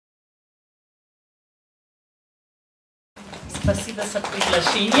Спасибо за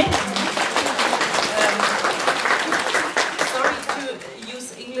приглашение. Sorry to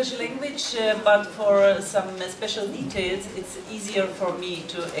use English language, but for some special details, it's easier for me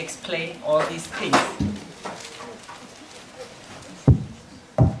to explain all these things.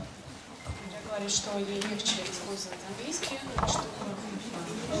 Говорит, что ей легче использовать английский, чтобы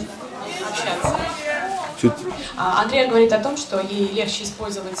общаться. Андреа говорит о том, что ей легче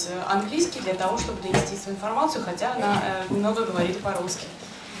использовать английский для того, чтобы донести свою информацию, хотя она немного говорит по-русски.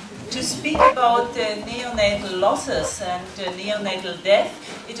 To speak about neonatal losses and neonatal death,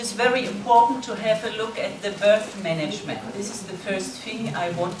 it is very important to have a look at the birth management. This is the first thing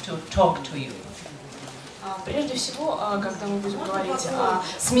I want to talk to you. Прежде всего, когда мы будем говорить о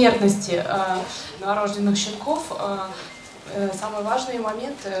смертности новорожденных щенков, самый важный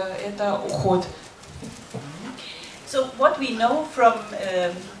момент – это уход. So what we know from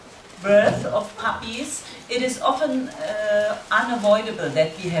birth of puppies, it is often unavoidable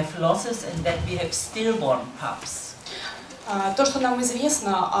that we have losses and that we have stillborn pups. То, что нам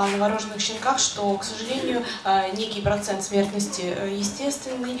известно о новорожденных щенках, что, к сожалению, некий процент смертности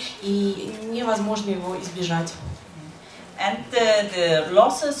естественный и невозможно его избежать. And the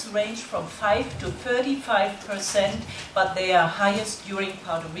losses range from 5 to 35%, but they are highest during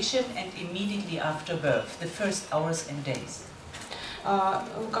parturition and immediately after birth, the first hours and days.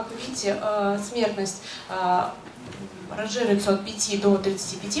 Как вы видите, смертность ранжируется от 5 до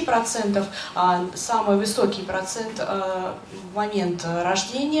 35%, самый высокий процент в момент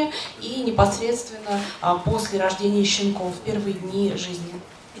рождения и непосредственно после рождения щенков, в первые дни жизни.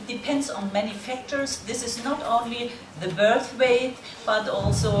 It depends on many factors. This is not only the birth weight, but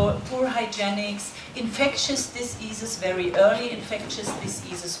also poor hygienics, infectious diseases, very early infectious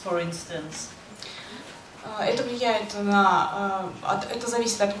diseases, for instance. Это влияет на, это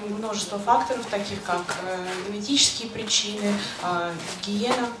зависит от множества факторов, таких как генетические причины,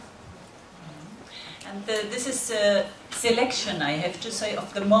 гигиена. And this is a selection, I have to say,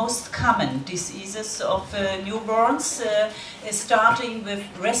 of the most common diseases of newborns, starting with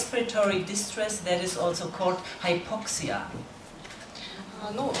respiratory distress, that is also called hypoxia.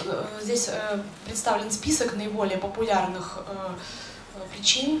 Ну, здесь представлен список наиболее популярных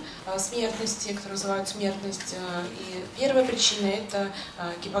причин смертности, которые вызывают смертность. И первая причина – это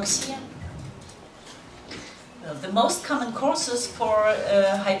гипоксия. The most common causes for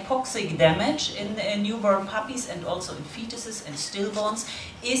hypoxic damage in newborn puppies and also in fetuses and stillborns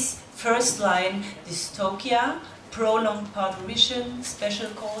is first-line dystocia, prolonged parturition,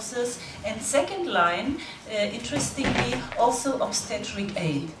 special causes, and second line, interestingly, also obstetric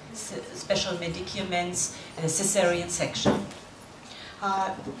aid, special medicaments, cesarean section.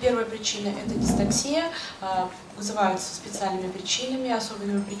 Первая причина – это дистоксия, вызываются специальными причинами,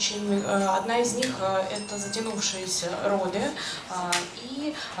 особенными причинами. Одна из них – это затянувшиеся роды.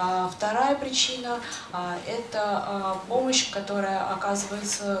 И вторая причина – это помощь, которая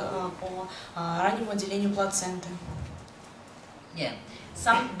оказывается по раннему отделению плаценты. Yeah.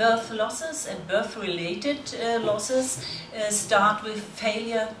 Some birth losses and birth-related losses start with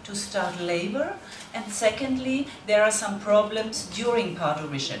failure to start labor, and secondly, there are some problems during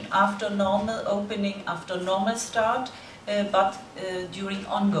parturition, after normal opening, after normal start, but during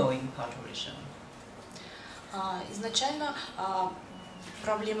ongoing parturition. Изначально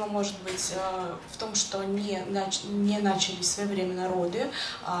проблема может быть в том, что не начались своевременно роды,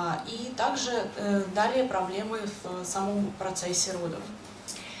 и также далее проблемы в самом процессе родов.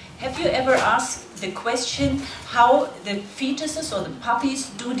 Have you ever asked the question how the fetuses or the puppies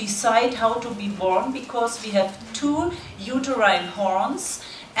do decide how to be born? Because we have 2 uterine horns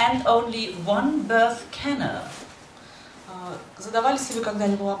and only 1 birth canal. Задавались ли вы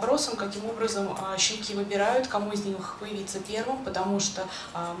когда-либо вопросом, каким образом щенки выбирают, кому из них появиться первым, потому что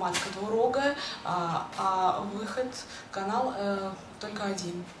матка двурогая, а выход, канал только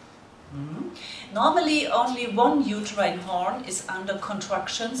один? Normally only 1 uterine horn is under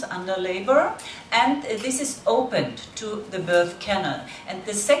contractions, under labor, and this is opened to the birth canal. And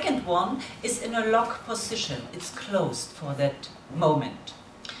the second one is in a lock position, it's closed for that moment.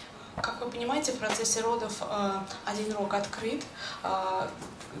 Как вы понимаете, в процессе родов один рог открыт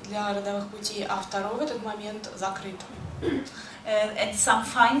для родовых путей, а второй в этот момент закрыт. And some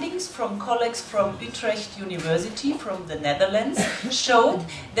findings from colleagues from Utrecht University, from the Netherlands, showed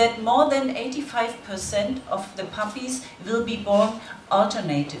that more than 85% of the puppies will be born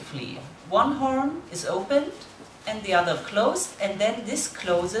alternatively. One horn is opened and the other closed, and then this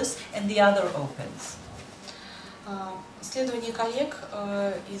closes and the other opens. Исследования коллег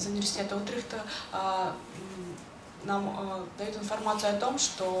из университета Утрехта нам дают информацию о том,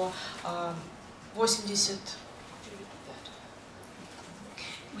 что 85%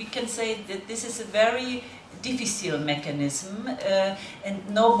 we can say that this is a very difficile mechanism, and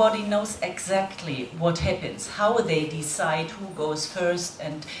nobody knows exactly what happens, how they decide who goes first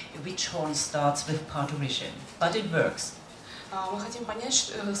and which horn starts with parturition. But it works. Мы хотим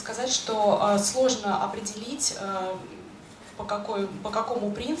сказать, что сложно определить, по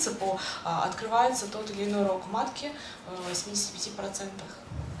какому принципу открывается тот или иной рог матки в 85%.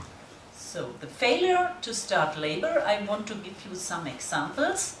 So, the failure to start labor, I want to give you some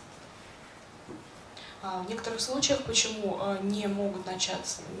examples. В некоторых случаях, почему не могут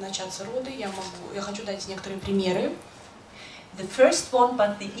начаться роды, я хочу дать некоторые примеры. The first one,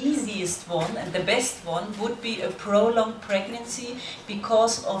 but the easiest one and the best one, would be a prolonged pregnancy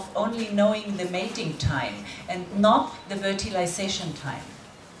because of only knowing the mating time and not the fertilization time.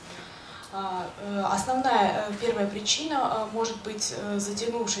 Основная первая причина может быть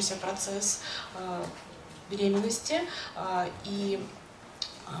затянувшийся процесс беременности, и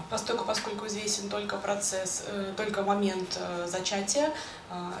поскольку известен только процесс, только момент зачатия,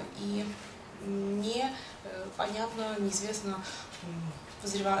 и неизвестна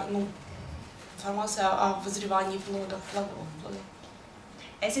информация о вызревании плода.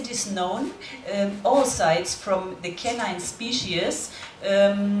 As it is known, oocytes from the canine species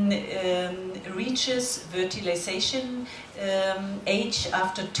reaches fertilization age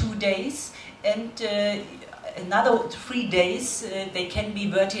after 2 days, and another 3 days they can be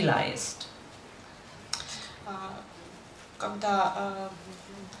fertilized. Когда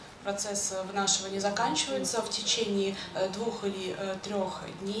процесс вынашивания заканчивается, в течение 2 или 3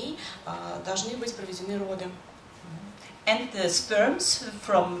 дней должны быть проведены роды. And the sperms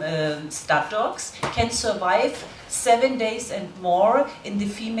from stud dogs can survive 7 days and more in the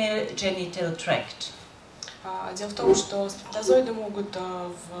female genital tract. Дело в том, что сперматозоиды могут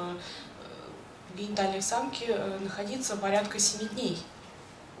в гениталиях самки находиться порядка 7 дней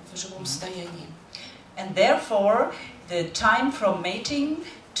в живом состоянии. And therefore, the time from mating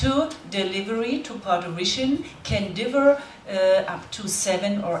to delivery, to parturition, can differ up to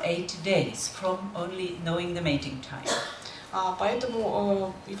 7 or 8 days from only knowing the mating time.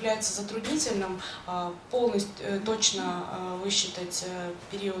 Поэтому является затруднительным полностью точно высчитать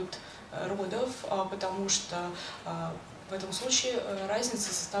период родов, потому что в этом случае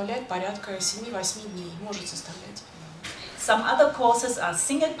разница составляет порядка 7-8 дней, может составлять. Some other causes are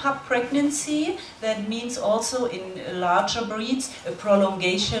single pup pregnancy. That means also in larger breeds a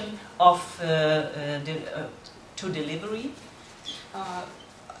prolongation of to delivery.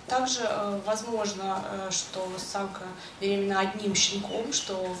 Также возможно, что самка беременна одним щенком,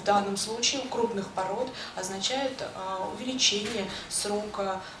 что в данном случае у крупных пород означает увеличение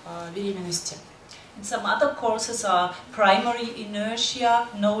срока беременности. And some other causes are primary inertia,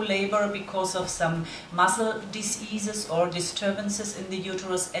 no labor because of some muscle diseases or disturbances in the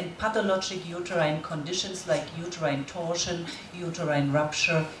uterus, and pathologic uterine conditions like uterine torsion, uterine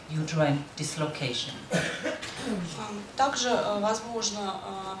rupture, uterine dislocation. Также возможно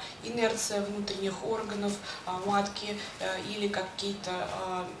инерция внутренних органов матки или какие-то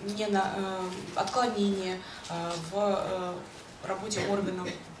отклонения в работе органов.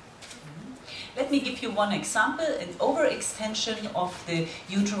 Let me give you one example, an overextension of the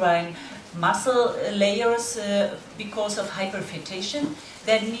uterine muscle layers because of hyperfetation.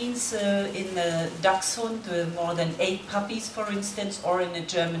 That means in a dachshund more than 8 puppies, for instance, or in a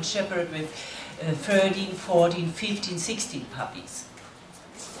German Shepherd with 13, 14, 15, 16 puppies.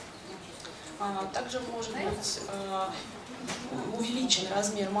 Также может быть увеличен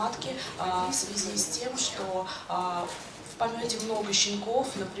размер матки в связи с тем, что в помете много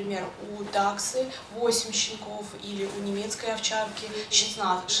щенков, например, у даксы 8 щенков или у немецкой овчарки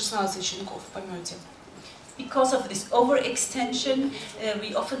 16 щенков в помете. Because of this overextension,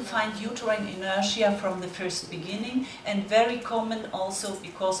 we often find uterine inertia from the first beginning, and very common also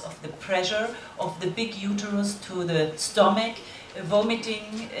because of the pressure of the big uterus to the stomach,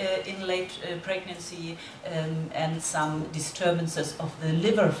 vomiting in late pregnancy, and some disturbances of the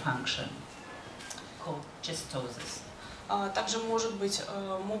liver function, called cystosis. Также могут быть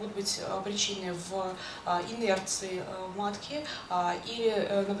причины в инерции матки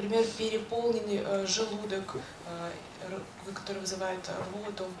или, например, переполненный желудок, который вызывает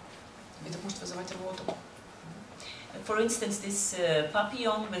рвоту. Это может вызывать рвоту. For instance, this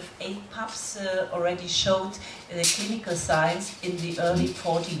papillon with 8 pups already showed clinical signs in the early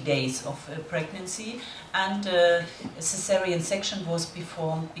 40 days of pregnancy, and a cesarean section was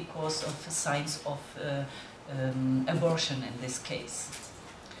performed because of signs of abortion in this case.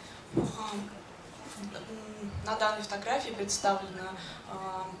 На данной фотографии представлено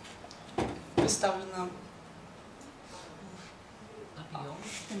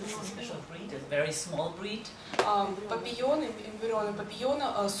It's a special breed, a very small breed. Папиллоны, эмбрионы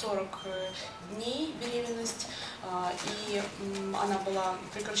папиллона, 40 дней беременность, и она была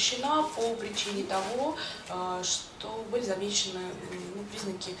прекращена по причине того, что были замечены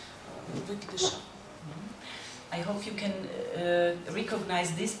признаки выкидыша. I hope you can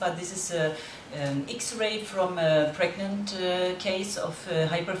recognize this, but this is an X-ray from a pregnant case of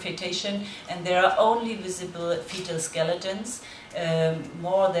hyperfetation, and there are only visible fetal skeletons,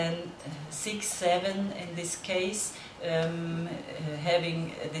 more than 6, 7 in this case,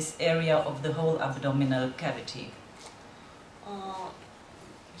 having this area of the whole abdominal cavity.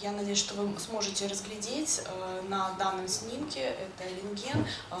 Я надеюсь, что вы сможете разглядеть на данном снимке, это рентген,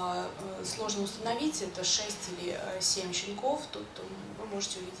 сложно установить, это 6 или 7 щенков, тут вы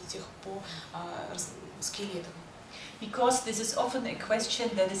можете увидеть их по скелетам. Because this is often a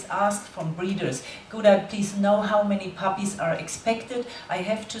question that is asked from breeders. Could I please know how many puppies are expected? I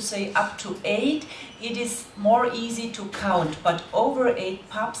have to say up to 8. It is more easy to count, but over 8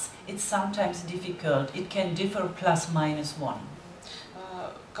 pups, it's sometimes difficult. It can differ plus minus 1.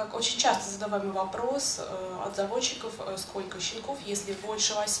 Как очень часто задаваемый вопрос от заводчиков, сколько щенков, если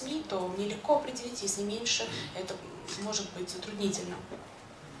больше 8, то мне легко определить, если меньше, это может быть затруднительно.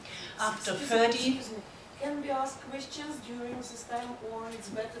 After 30, can we ask questions during this time, or it's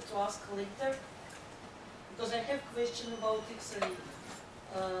better to ask later? Because I have question about X-ray.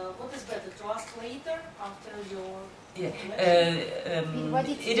 What is better, to ask later after your... Yeah.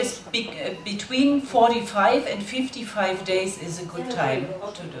 It is between 45 and 55 days is a good time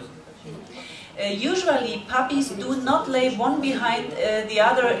to do. Usually puppies do not lay one behind the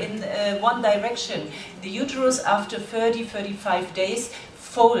other in one direction. The uterus after 30-35 days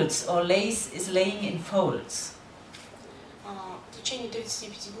folds or is laying in folds. В течение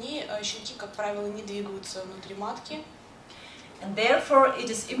 35 дней щенки, как правило, не двигаются внутри матки. And therefore it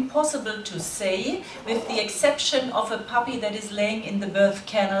is impossible to say, with the exception of a puppy that is laying in the birth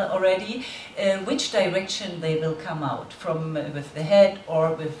canal already, which direction they will come out, from with the head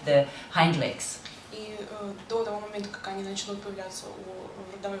or with the hind legs. И до того момента, как они начнут появляться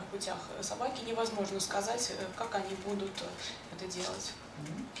в родовых путях собаки, невозможно сказать, как они будут это делать.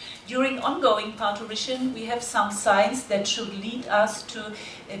 During ongoing parturition, we have some signs that should lead us to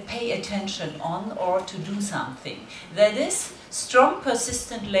pay attention on or to do something. That is, strong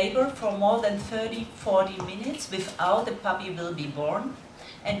persistent labor for more than 30-40 minutes without the puppy will be born,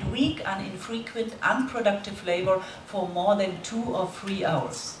 and weak and infrequent unproductive labor for more than 2 or 3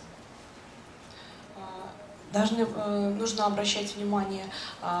 hours. Нужно обращать внимание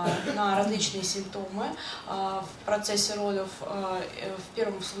на различные симптомы в процессе родов. В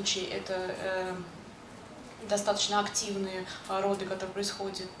первом случае это достаточно активные роды, которые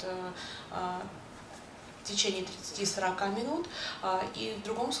происходят в течение 30-40 минут. И в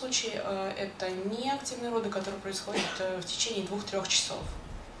другом случае это неактивные роды, которые происходят в течение 2-3 часов.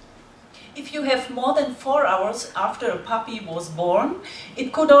 If you have more than 4 hours after a puppy was born,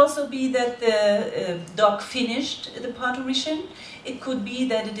 it could also be that the dog finished the parturition. It could be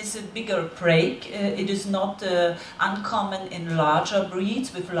that it is a bigger break. It is not uncommon in larger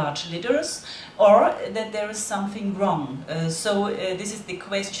breeds with large litters, or that there is something wrong. So this is the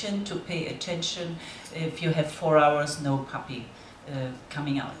question to pay attention if you have 4 hours, no puppy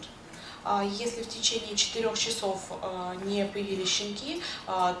coming out. Если в течение 4 часов не появились щенки,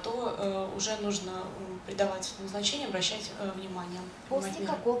 то уже нужно придавать этому значение, обращать внимание. После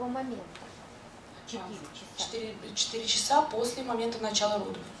какого момента? 4 часа после момента начала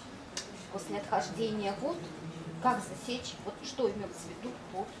родов. После отхождения год? Как засечь? Вот что имеется в виду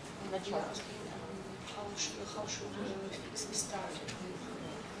под началом? How should fix the start?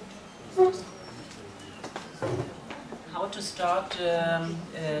 How to start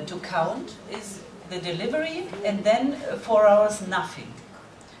to count is the delivery, and then 4 hours nothing.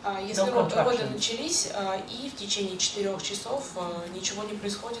 Если роды начались и в течение 4 часов ничего не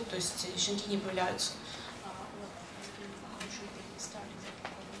происходит, то есть щенки не появляются.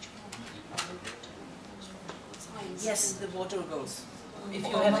 Yes, the water goes. If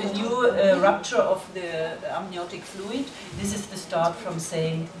you have a new rupture of the amniotic fluid, this is the start from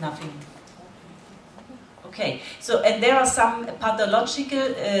saying nothing. Okay, so and there are some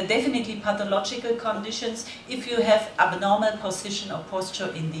pathological, definitely pathological conditions. If you have abnormal position or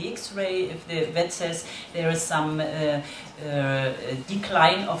posture in the X-ray, if the vet says there is some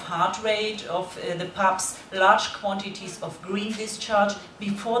decline of heart rate of the pups, large quantities of green discharge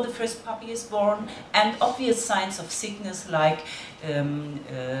before the first puppy is born, and obvious signs of sickness like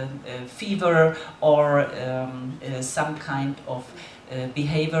fever or some kind of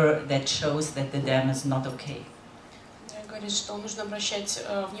behavior that shows that the dam is not okay. говорит, что нужно обращать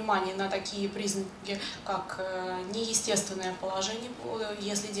внимание на такие признаки, как неестественное положение плода,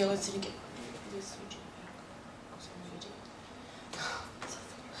 если делать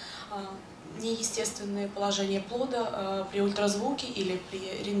неестественное положение плода при ультразвуке или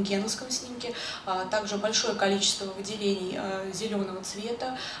при рентгеновском снимке, также большое количество выделений зеленого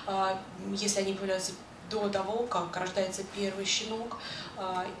цвета, если они появляются до того, как рождается первый щенок,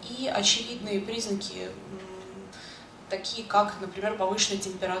 и очевидные признаки, такие как, например, повышенная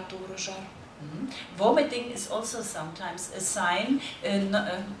температура, жар. Vomiting is also sometimes a sign,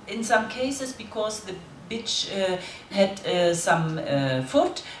 in some cases because the bitch had some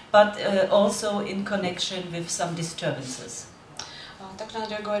food, but also in connection with some disturbances. Также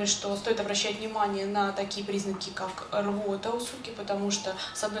Андреа говорит, что стоит обращать внимание на такие признаки, как рвота у суки, потому что,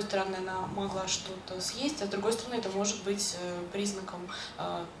 с одной стороны, она могла что-то съесть, а с другой стороны, это может быть признаком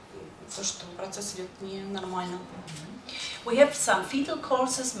того, что процесс идет ненормально. We have some fetal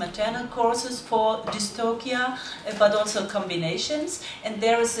causes, maternal causes for dystocia, but also combinations. And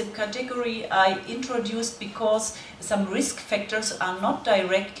there is a category I introduced because some risk factors are not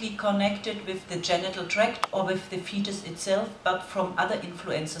directly connected with the genital tract or with the fetus itself, but from other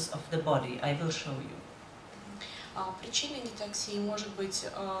influences of the body. I will show you. Причиной дитоксии может быть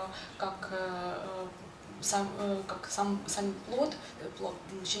сам плод,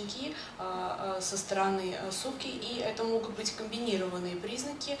 щенки со стороны суки, и это могут быть комбинированные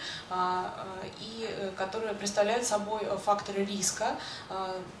признаки, которые представляют собой факторы риска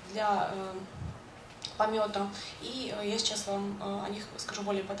для помета. И я сейчас вам о них скажу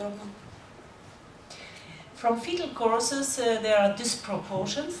более подробно. From fetal causes, there are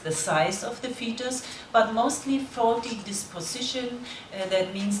disproportions, the size of the fetus, but mostly faulty disposition,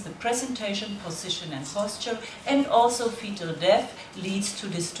 that means the presentation, position and posture, and also fetal death leads to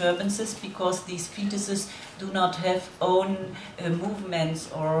disturbances because these fetuses do not have own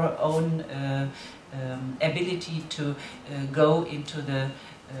movements or own ability to go into the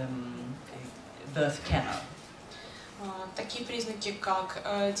birth canal. Такие признаки, как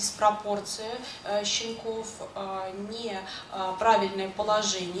диспропорция щенков, неправильное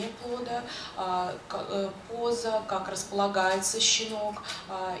положение плода, поза, как располагается щенок,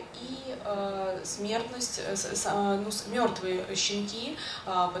 и смертность, мертвые щенки,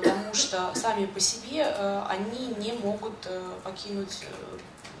 потому что сами по себе они не могут покинуть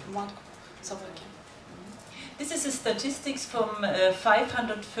матку собаки. This is a statistics from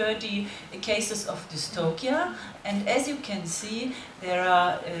 530 cases of dystocia, and as you can see, there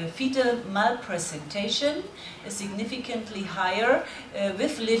are fetal malpresentation, significantly higher,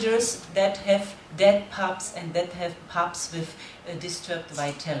 with litters that have dead pups and that have pups with disturbed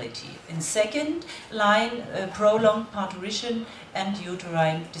vitality. In second line, prolonged parturition and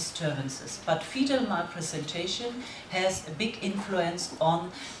uterine disturbances. But fetal malpresentation has a big influence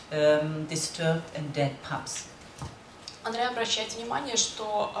on disturbed and dead pups. Андреа обращает внимание,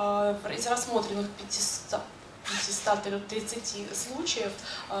 что из рассмотренных 530 случаев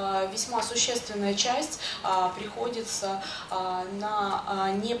весьма существенная часть приходится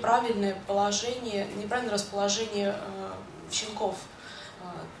на неправильное расположение щенков.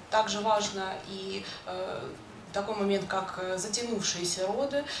 Также важно и такой момент, как затянувшиеся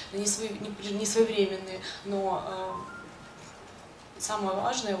роды, не своевременные, но самое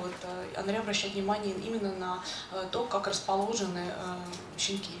важное, Андреа обращает внимание именно на то, как расположены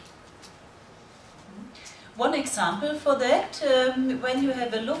щенки. One example for that, when you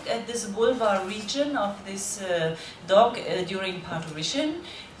have a look at this vulvar region of this dog during parturition,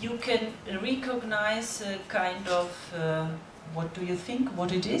 you can recognize kind of, what do you think,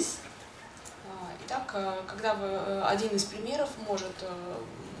 what it is? Итак, один из примеров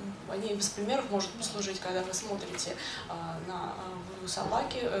может послужить, когда вы смотрите на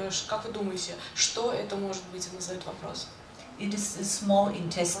собаки. Как вы думаете, что это может быть? Он задает вопрос. It is a small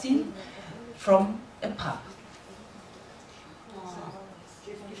intestine from a pup.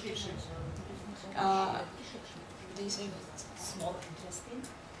 Small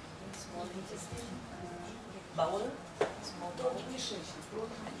intestine, bowel, small bowel.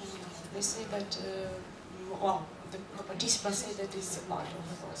 They say that, the participants say that it's a part of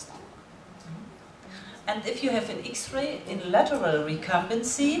the stomach. And if you have an X-ray in lateral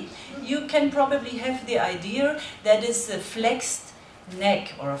recumbency, you can probably have the idea that is a flexed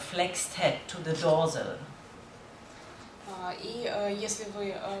neck or a flexed head to the dorsal. И если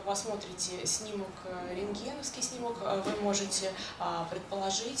вы посмотрите снимок, рентгеновский снимок, вы можете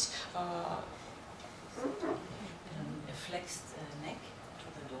предположить a flexed neck to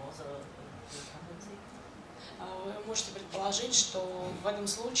the dorsal recumbency. вы можете предположить, что в этом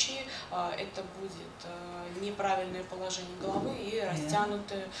случае это будет неправильное положение головы и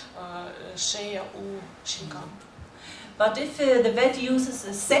растянутая шея у щенка. But if the vet uses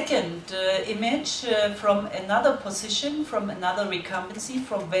a second image from another position, from another recumbency,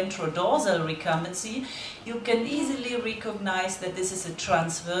 from ventrodorsal recumbency, you can easily recognize that this is a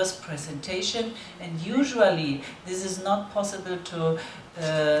transverse presentation, and usually this is not possible to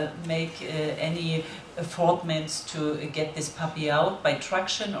make any affordments to get this puppy out by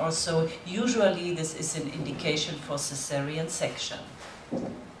traction or so. Usually this is an indication for cesarean section.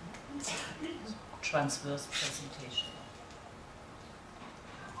 Transverse presentation.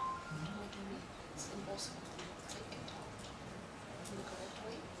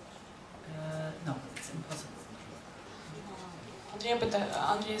 No, it's impossible.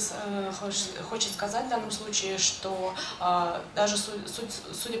 Андрей хочет сказать в данном случае, что даже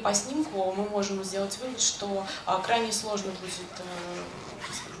судя по снимку мы можем сделать вывод, что крайне сложно будет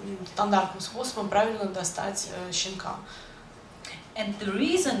стандартным способом правильно достать щенка. And the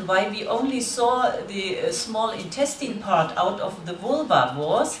reason why we only saw the small intestine part out of the vulva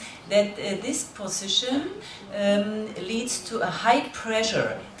was that this position leads to a high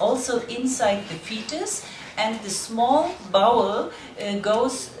pressure also inside the fetus, and the small bowel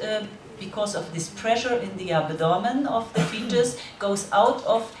goes, because of this pressure in the abdomen of the fetus, goes out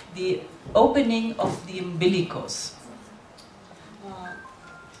of the opening of the umbilicus.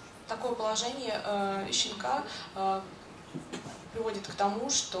 Такое положение щенка приводит к тому,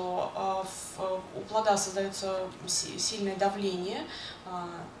 что у плода создается сильное давление,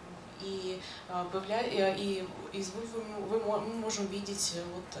 и из вульвы мы можем видеть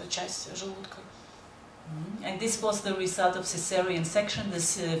вот часть желудка. And this was the result of cesarean section.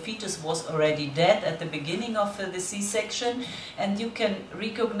 This fetus was already dead at the beginning of the C-section, and you can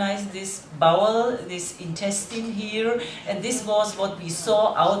recognize this bowel, this intestine here, and this was what we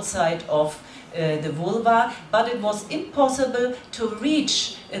saw outside of the vulva, but it was impossible to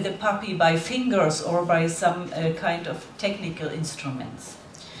reach the puppy by fingers or by some kind of technical instruments.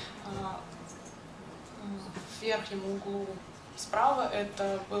 В верхнем углу справа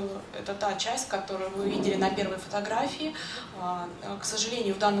это та часть, которую вы видели на первой фотографии. К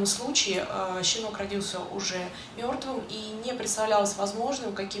сожалению, в данном случае щенок родился уже мертвым, и не представлялось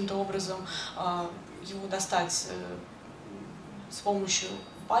возможным каким-то образом его достать с помощью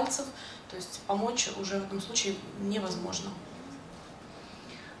пальцев, то есть помочь уже в этом случае невозможно.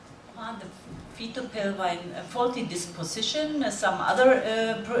 The fetopelvine faulty disposition, some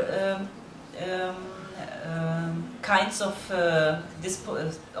other kinds of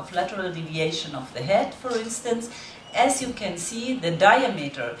lateral deviation of the head, for instance. As you can see, the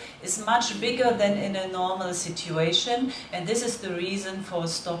diameter is much bigger than in a normal situation, and this is the reason for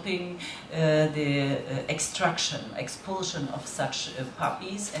stopping the expulsion of such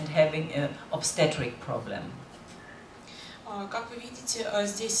puppies and having an obstetric problem. Как вы видите,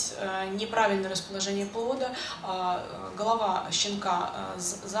 здесь неправильное расположение плода, голова щенка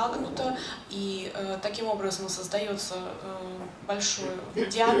загнута, и таким образом создается большой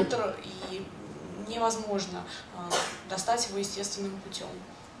диаметр, и невозможно достать его естественным путем.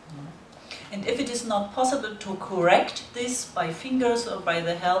 And if it is not possible to correct this by fingers or by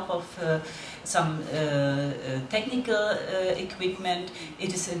the help of some technical equipment,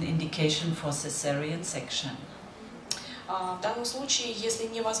 it is an indication for cesarean section. В данном случае, если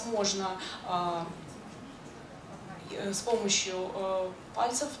невозможно с помощью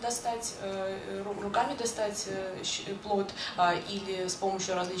пальцев достать, руками достать плод или с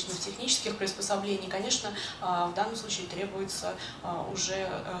помощью различных технических приспособлений, конечно, в данном случае требуется уже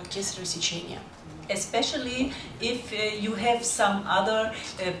кесарево сечение. Especially if you have some other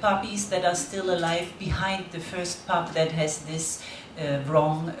puppies that are still alive behind the first pup that has this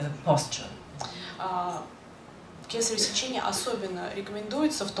wrong posture. Кесарево сечение особенно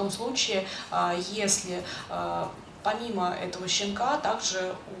рекомендуется в том случае, если помимо этого щенка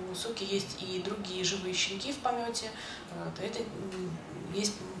также у суки есть и другие живые щенки в помете, то это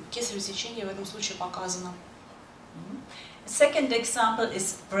есть кесарево сечение в этом случае показано. Second example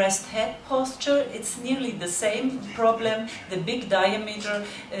is breast head posture. It's nearly the same problem. The big diameter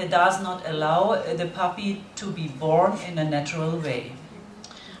does not allow the puppy to be born in a natural way.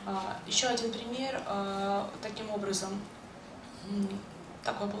 Еще один пример, таким образом,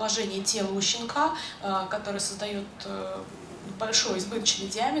 такое положение тела у щенка, которое создает большой избыточный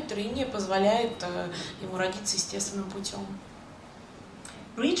диаметр и не позволяет ему родиться естественным путем.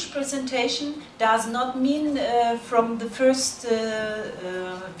 breech presentation does not mean from the first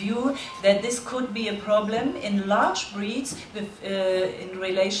view that this could be a problem. In large breeds, with, in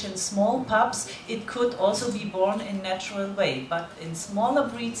relation small pups, it could also be born in natural way. But in smaller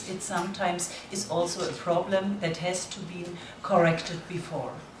breeds, it sometimes is also a problem that has to be corrected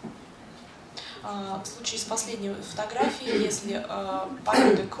before. В случае с последней фотографией, если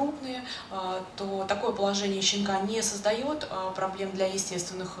породы крупные, то такое положение щенка не создает проблем для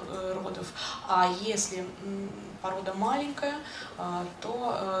естественных родов, а если порода маленькая,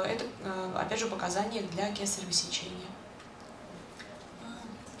 то это, опять же, показание для кесарево сечения.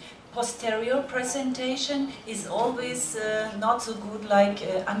 Posterior presentation is always not so good like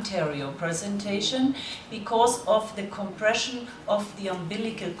anterior presentation because of the compression of the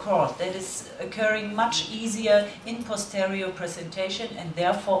umbilical cord that is occurring much easier in posterior presentation, and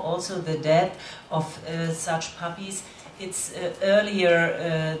therefore also the death of such puppies. It's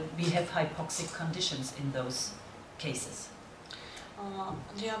earlier we have hypoxic conditions in those cases.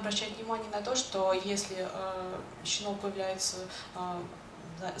 Андреа обращает внимание на то, что если щенок появляется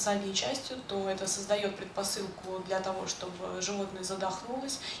задней частью, то это создает предпосылку для того, чтобы животное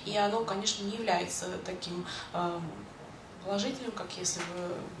задохнулось, и оно, конечно, не является таким положительным, как если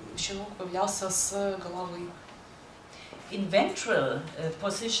бы щенок появлялся с головы. In ventral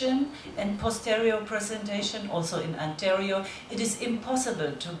position and posterior presentation, also in anterior, it is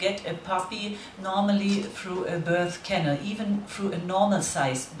impossible to get a puppy normally through a birth canal, even through a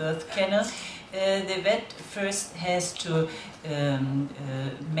normal-sized birth canal. The vet first has to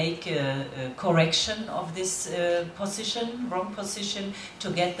make a correction of this position, wrong position,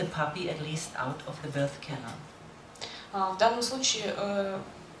 to get the puppy at least out of the birth canal. В данном случае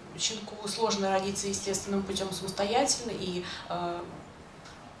щенку сложно родиться естественным путем самостоятельно, и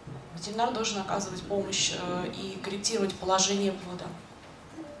ветеринар должен оказывать помощь и корректировать положение плода.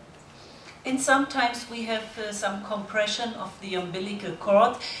 And sometimes we have some compression of the umbilical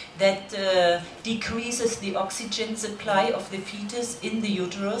cord that decreases the oxygen supply of the fetus in the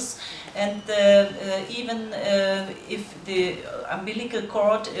uterus, and even if the umbilical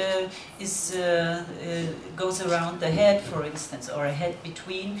cord goes around the head, for instance, or a head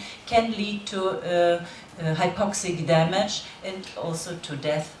between, can lead to hypoxic damage and also to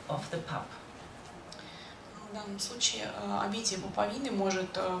death of the pup. В данном случае обитие пуповины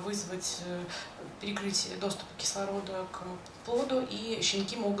может вызвать перекрытие доступа кислорода к плоду, и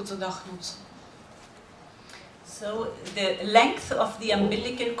щенки могут задохнуться. So the length of the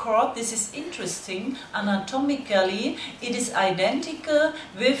umbilical cord, this is interesting. Anatomically, it is identical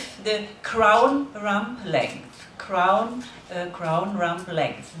with the crown rump length. Crown rump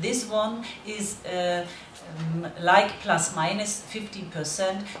length. This one is like plus minus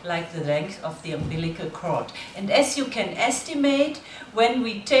 50% like the length of the umbilical cord. And as you can estimate, when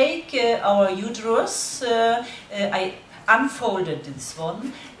we take our uterus, I unfolded this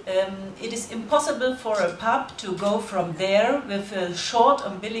one, it is impossible for a pup to go from there with a short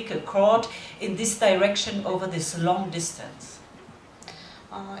umbilical cord in this direction over this long distance.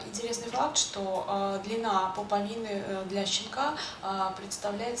 Интересный факт, что длина пуповины для щенка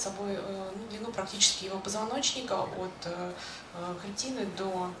представляет собой длину практически его позвоночника от хребтины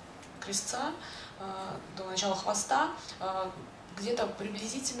до крестца, до начала хвоста, где-то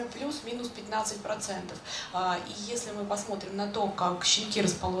приблизительно плюс-минус 15%. И если мы посмотрим на то, как щенки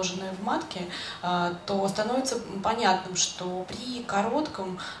расположены в матке, то становится понятным, что при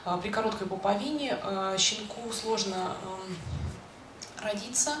короткой пуповине щенку сложно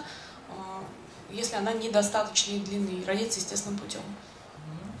родиться, если она недостаточной длины, родиться естественным путем.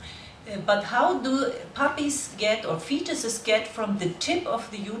 But how do puppies get or fetuses get from the tip of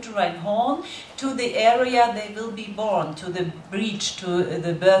the uterine horn to the area they will be born, to the breech, to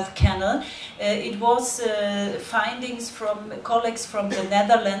the birth canal? It was findings from colleagues from the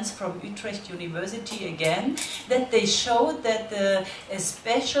Netherlands, from Utrecht University again, that they showed that a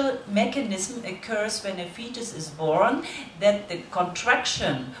special mechanism occurs when a fetus is born, that the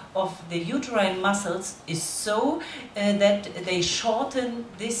contraction of the uterine muscles is so that they shorten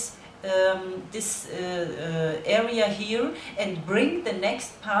this area here and bring the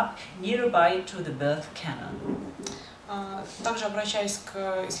next pup nearby to the birth canal. Также обращаясь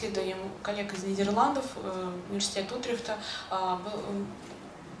к исследованиям коллег из Нидерландов, университета Утрехта,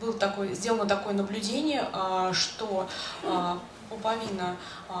 сделано такое наблюдение, что пуповина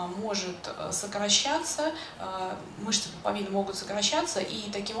может сокращаться, мышцы пуповины могут сокращаться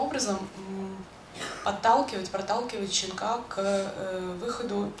и таким образом проталкивать щенка к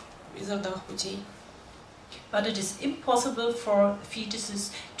выходу из родовых путей. But it is impossible for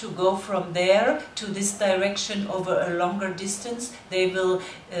fetuses to go from there to this direction over a longer distance. They will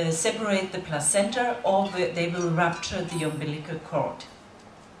separate the placenta or they will rupture the umbilical cord.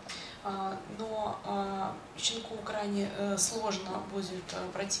 Но щенку крайне сложно будет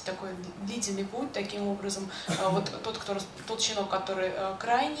пройти такой длительный путь. Таким образом, вот тот щенок, который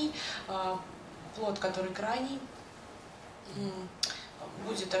крайний, плод, который крайний,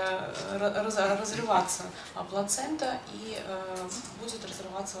 будет разрываться плацента и будет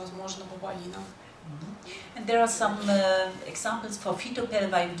разрываться, возможно, пуповина. And there are some examples for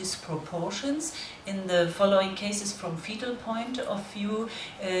fetal-pelvic disproportions in the following cases from fetal point of view.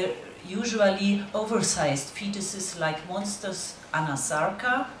 Usually oversized fetuses like monsters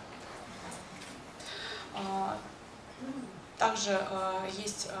anasarca. Также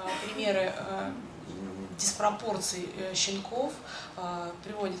есть примеры диспропорций щенков.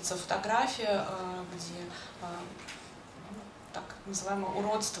 Приводится фотография, где так называемое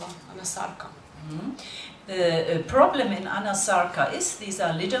уродство анасарка. The problem in anasarca is, these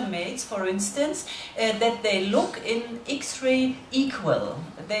are litter mates, for instance, that they look in X-ray equal.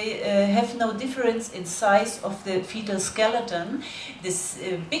 They have no difference in size of the fetal skeleton. This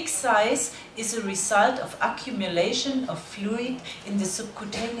big size is a result of accumulation of fluid in the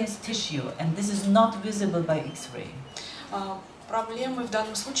subcutaneous tissue, and this is not visible by X-ray. Проблемой в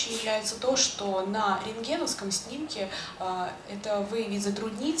данном случае является то, что на рентгеновском снимке это выявить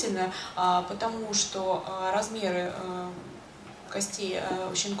затруднительно, потому что размеры костей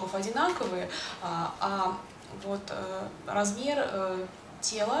у щенков одинаковые, а вот размер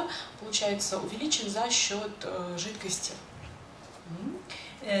тела, получается, увеличен за счет жидкости.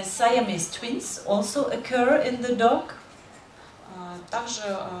 Siamese twins also occur in the dog.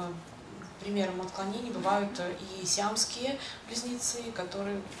 Также примером отклонений бывают и сиамские близнецы,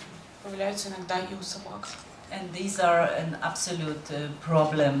 которые появляются иногда и у собак. And these are an absolute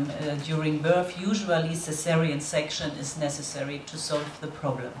problem during birth. Usually cesarean section is necessary to solve the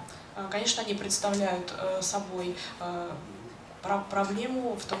problem. Конечно, они представляют собой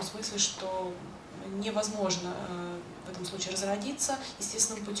проблему в том смысле, что невозможно в этом случае разродиться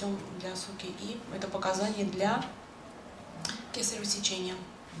естественным путем для суки, и это показание для кесарево сечения.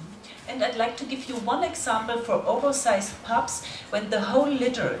 And I'd like to give you one example for oversized pups when the whole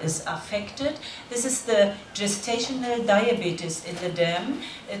litter is affected. This is the gestational diabetes in the dam.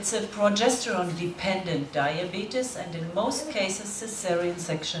 It's a progesterone-dependent diabetes, and in most cases cesarean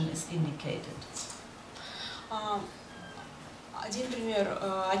section is indicated.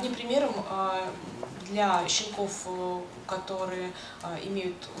 Одним примером для щенков, которые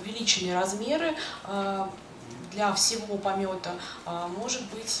имеют увеличенные размеры, для всего помета может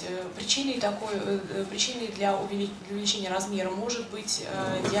быть причиной для увеличения размера может быть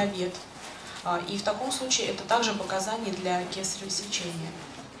диабет. И в таком случае это также показание для кесарево сечения.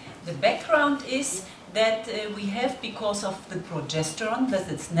 The background is that we have, because of the progesterone that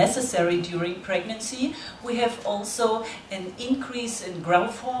is necessary during pregnancy, we have also an increase in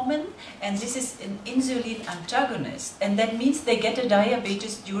growth hormone, and this is an insulin antagonist, and that means they get a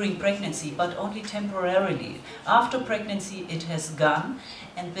diabetes during pregnancy, but only temporarily. After pregnancy it has gone,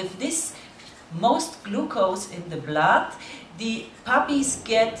 and with this most glucose in the blood, the puppies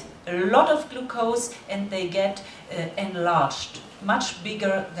get a lot of glucose and they get enlarged, much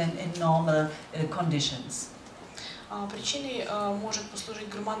bigger than in normal conditions. Причиной может послужить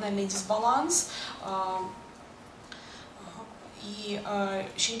гормональный дисбаланс, и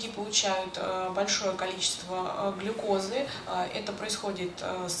щенки получают большое количество глюкозы. Это происходит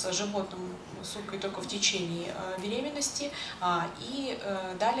с животным суткой только в течение беременности, и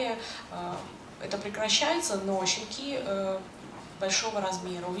далее это прекращается, но щенки большого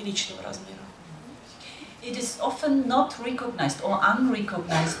размера, увеличенного размера. It is often not recognized or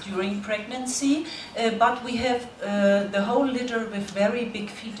unrecognized during pregnancy, but we have the whole litter with very big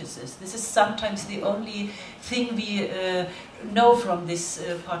fetuses. This is sometimes the only thing we know from this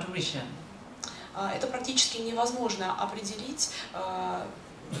parturition. Это практически невозможно определить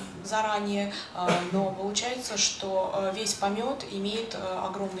заранее, но получается, что весь помет имеет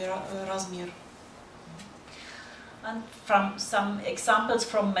огромный размер. And from some examples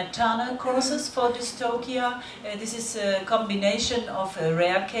from maternal causes for dystocia, this is a combination of a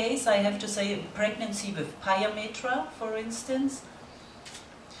rare case, I have to say, pregnancy with pyometra, for instance.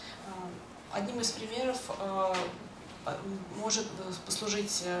 Одним из примеров может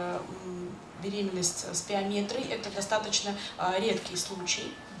послужить беременность с пиометрией. Это достаточно редкий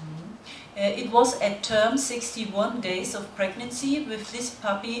случай. It was at term 61 days of pregnancy, with this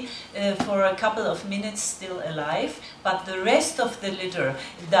puppy for a couple of minutes still alive, but the rest of the litter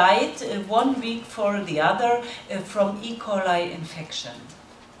died 1 week for the other from E. coli infection.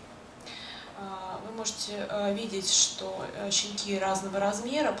 Вы можете видеть, что щенки разного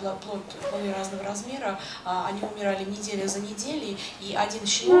размера, плоды разного размера, они умирали неделя за неделей, и один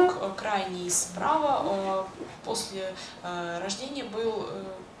щенок, крайний справа, после рождения был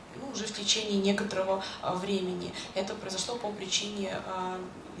уже в течение некоторого времени. Это произошло по причине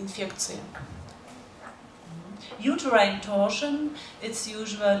инфекции. Uterine torsion, it's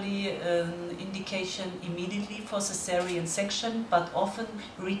usually an indication immediately for cesarean section, but often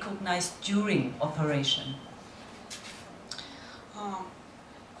recognized during operation.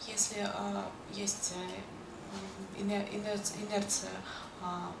 Если есть инерция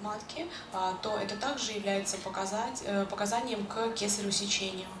матки, то это также является показанием к кесареву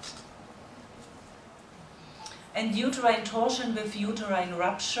сечению. And uterine torsion with uterine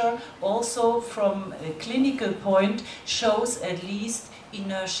rupture also from a clinical point shows at least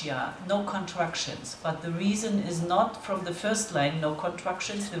inertia, no contractions. But the reason is not from the first line, no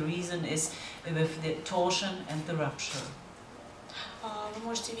contractions, the reason is with the torsion and the rupture. Вы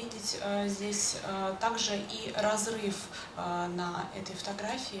можете видеть здесь также и разрыв на этой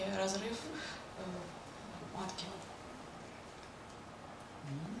фотографии, разрыв матки.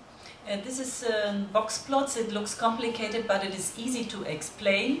 This is box plots. It looks complicated, but it is easy to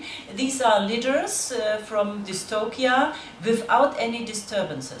explain. These are litters from dystocia without any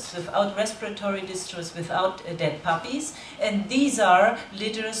disturbances, without respiratory distress, without dead puppies. And these are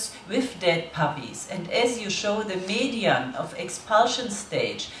litters with dead puppies. And as you show, the median of expulsion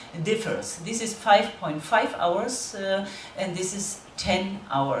stage differs. This is 5.5 hours and this is 10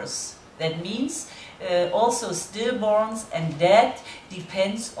 hours. That means also stillborns and dead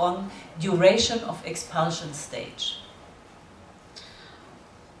depends on duration of expulsion stage.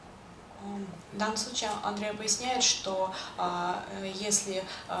 В данном случае Андреа поясняет, что если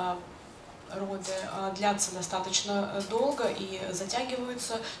роды длятся достаточно долго и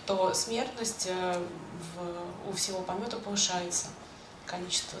затягиваются, то смертность у всего помета повышается,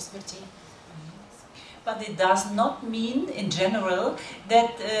 количество смертей. But it does not mean, in general,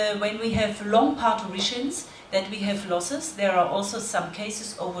 that when we have long parturitions, that we have losses. There are also some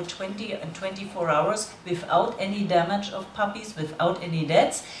cases over 20 and 24 hours without any damage of puppies, without any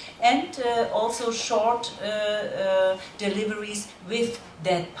deaths, and also short deliveries with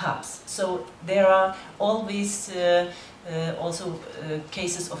dead pups. So there are always also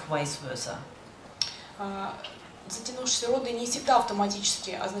cases of vice versa. Затянувшиеся роды не всегда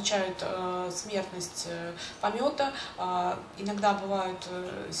автоматически означают смертность помета. Иногда бывают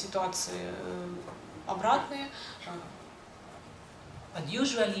ситуации обратные. But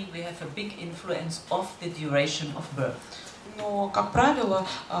usually we have a big influence of the duration of birth. Но, как правило,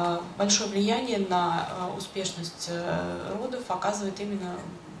 большое влияние на успешность родов оказывает именно,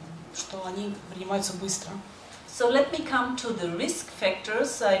 что они принимаются быстро. So let me come to the risk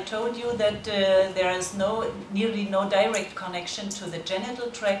factors. I told you that there is nearly no direct connection to the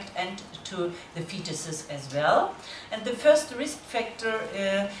genital tract and to the fetuses as well. And the first risk factor,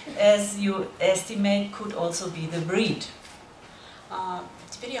 as you estimate, could also be the breed.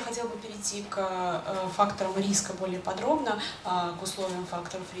 Теперь я хотела бы перейти к факторам риска более подробно, к условиям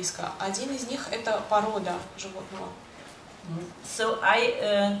факторов риска. Один из них – это порода животного. So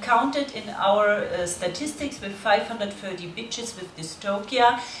I counted in our statistics with 530 bitches with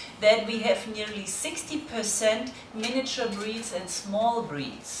dystocia that we have nearly 60% miniature breeds and small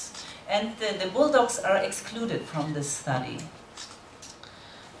breeds. And the bulldogs are excluded from this study.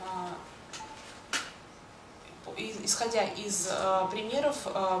 Исходя из примеров,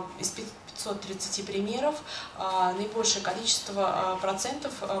 из 530 примеров, наибольшее количество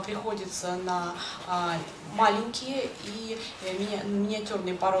процентов приходится на маленькие и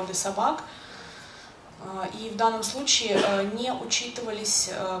миниатюрные породы собак, и в данном случае не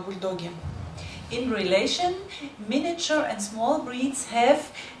учитывались бульдоги. In relation, miniature and small breeds have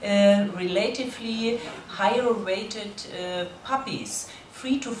relatively higher weighted puppies.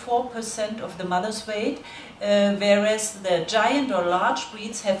 3 to 4% of the mother's weight, whereas the giant or large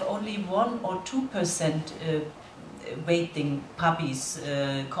breeds have only 1 or 2% weighting puppies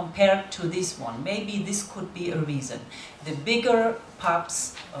compared to this one. Maybe this could be a reason. The bigger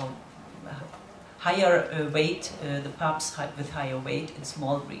pups, higher weight, the pups with higher weight in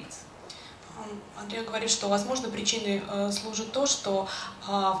small breeds. Андреа говорит, что, возможно, причиной служит то, что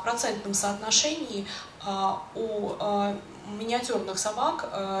в процентном соотношении у миниатюрных собак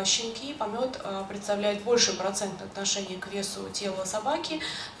щенки, помет представляет большее процентное отношение к весу тела собаки,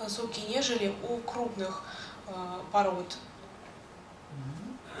 суки, нежели у крупных пород.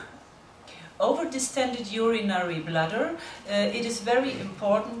 Over-distended urinary bladder, it is very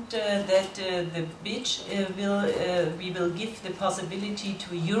important that the bitch we will give the possibility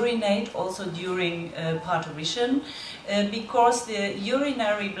to urinate also during parturition, because the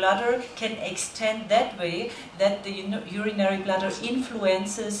urinary bladder can extend that way that the urinary bladder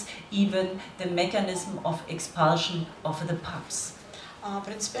influences even the mechanism of expulsion of the pups.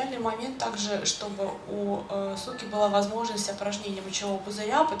 Принципиальный момент также, чтобы у суки была возможность опорожнения мочевого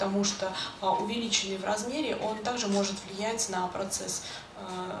пузыря, потому что увеличенный в размере он также может влиять на процесс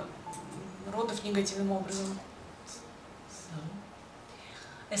родов негативным образом.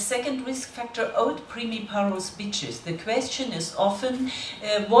 A second risk factor, old primiparous bitches. The question is often,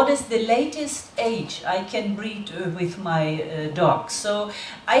 what is the latest age I can breed with my dog? So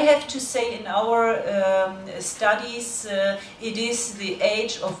I have to say in our studies, it is the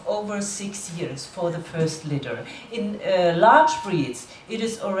age of over 6 years for the first litter. In large breeds, it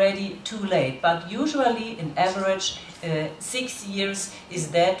is already too late, but usually in average 6 years is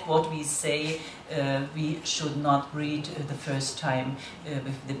that what we say we should not breed the first time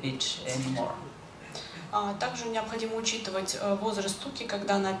with the bitch anymore. Также необходимо учитывать возраст суки,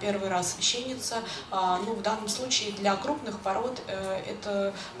 когда она первый раз щенится. Ну, в данном случае для крупных пород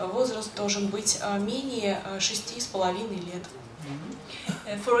это возраст должен быть менее 6,5 лет.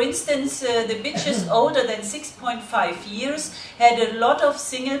 For instance, the bitches older than 6.5 years had a lot of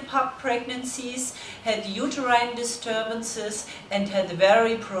single pup pregnancies, had uterine disturbances and had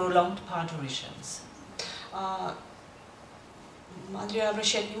very prolonged parturitions. Андреа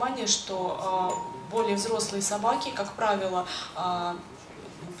обращает внимание, что более взрослые собаки, как правило,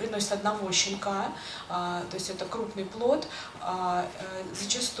 приносят одного щенка, то есть это крупный плод,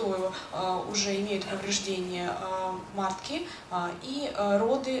 зачастую уже имеют повреждения матки и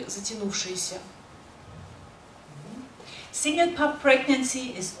роды затянувшиеся. Single pup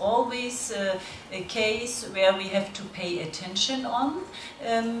pregnancy is always a case where we have to pay attention on,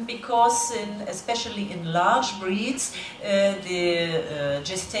 because especially in large breeds, the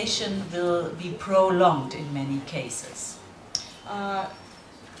gestation will be prolonged in many cases.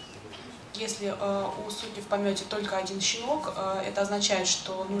 Если у суки в помете только один щенок, это означает,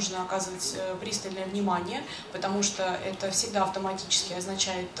 что нужно оказывать пристальное внимание, потому что это всегда автоматически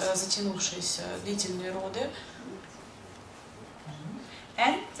означает затянувшиеся длительные роды.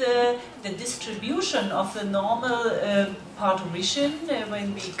 And the distribution of the normal parturition,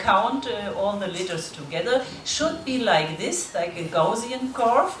 when we count all the litters together, should be like this, like a Gaussian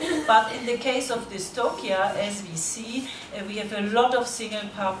curve. But in the case of dystocia, as we see, we have a lot of single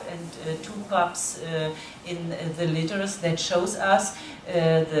pup and two pups in the litters. That shows us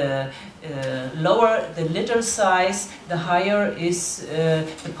the lower the litter size, the higher is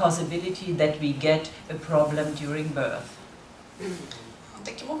the possibility that we get a problem during birth.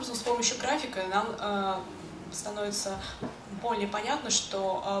 Таким образом, с помощью графика нам становится более понятно,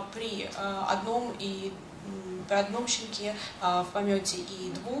 что при одном щенке в помете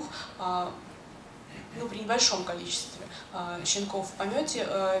и двух, ну, при небольшом количестве щенков в помете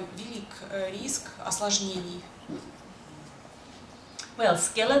велик риск осложнений. Well,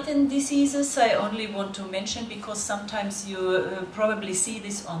 skeleton diseases I only want to mention because sometimes you probably see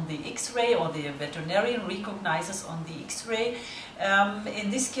this on the X-ray, or the veterinarian recognizes on the X-ray.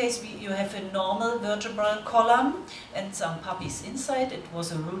 In this case, you have a normal vertebral column and some puppies inside. It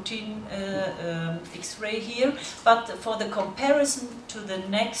was a routine X-ray here. But for the comparison to the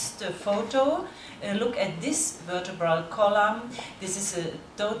next photo, look at this vertebral column. This is a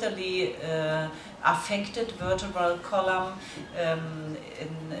totally affected vertebral column,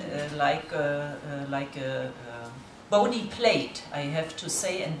 like a bony plate, I have to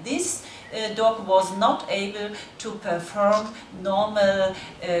say. And this dog was not able to perform normal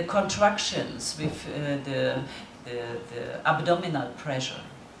contractions with the abdominal pressure.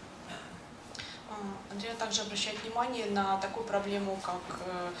 Андреа также обращает внимание на такую проблему, как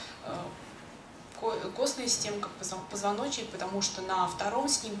костная система, как позвоночник, потому что на втором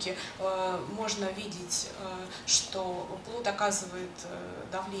снимке можно видеть, что плод оказывает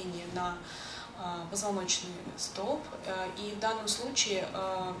давление на позвоночный столб, и в данном случае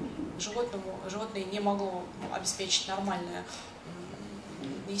животное не могло обеспечить нормальные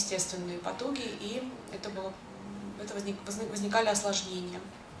естественные потуги, и возникали осложнения.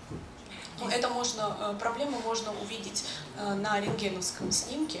 Проблему можно увидеть на рентгеновском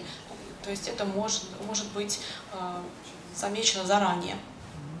снимке. То есть это может быть замечено заранее.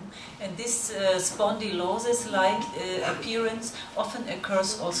 And this spondylosis-like appearance often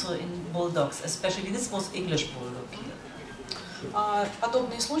occurs also in bulldogs, especially this was English bulldog here.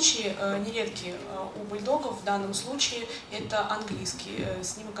 Подобные случаи нередки у бульдогов. В данном случае это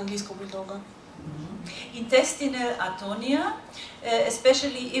снимок английского бульдога. Intestinal atonia,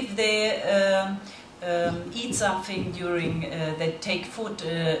 especially if they eat something during, they take food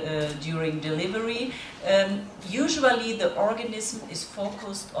during delivery. Usually the organism is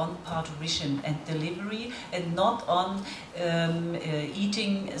focused on parturition and delivery and not on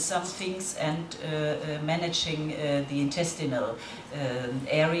eating some things and managing the intestinal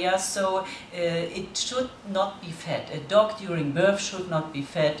area. So it should not be fed. A dog during birth should not be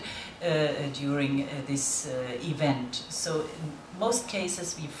fed during this event. So in most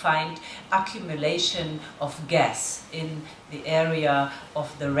cases we find accumulation of gas in the area of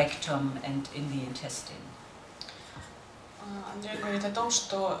the rectum and in the intestine. Андреа говорит о том,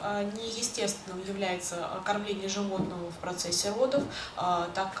 что неестественным является кормление животного в процессе родов,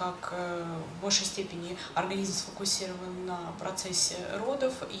 так как в большей степени организм сфокусирован на процессе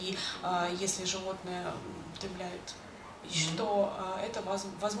родов, и если животное употребляет пищу, то это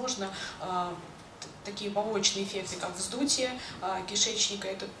возможно такие побочные эффекты, как вздутие кишечника,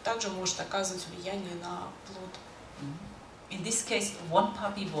 это также может оказывать влияние на плод. In this case, one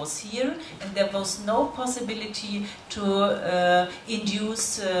puppy was here, and there was no possibility to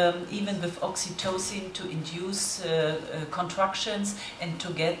induce, even with oxytocin, to induce contractions and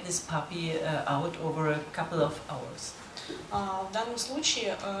to get this puppy out over a couple of hours. В данном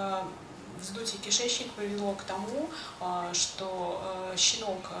случае вздутие кишечника привело к тому, что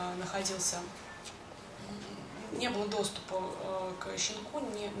щенок находился, не было доступа к щенку,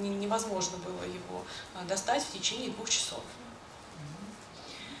 невозможно было его достать в течение 2 часов.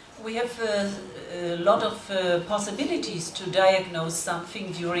 We have a lot of possibilities to diagnose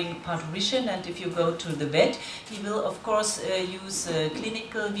something during parturition, and if you go to the vet, he will of course use a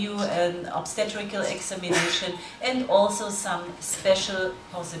clinical view and obstetrical examination, and also some special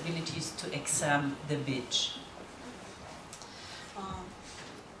possibilities to examine the bitch.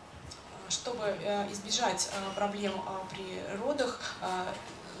 Чтобы избежать проблем при родах,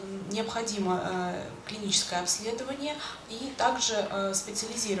 необходимо клиническое обследование и также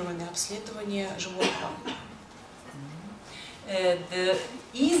специализированное обследование животного. The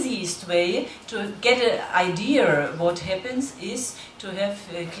easiest way to get an idea what happens is to have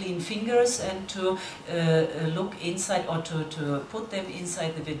clean fingers and to look inside or to put them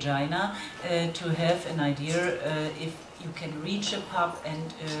inside the vagina to have an idea if you can reach a pup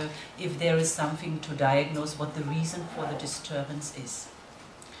and if there is something to diagnose what the reason for the disturbance is.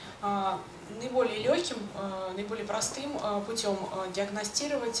 Наиболее легким, наиболее простым путем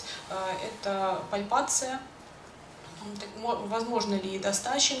диагностировать это пальпация, возможно ли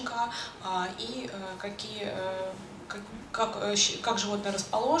достать щенка и как животное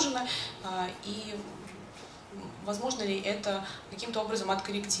расположено и возможно ли это каким-то образом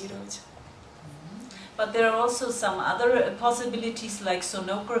откорректировать. But there are also some other possibilities like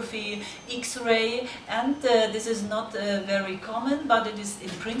sonography, X-ray, and this is not very common, but it is in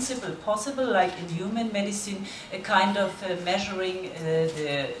principle possible, like in human medicine, a kind of measuring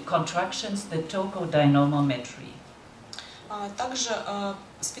the contractions, the tokodynamimetry. Также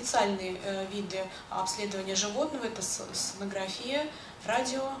специальные виды обследования животного – это сонография,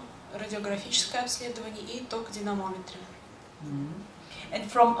 радиографическое обследование и токодинамометрия. And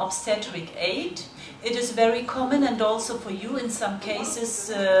from obstetric aid, it is very common and also for you in some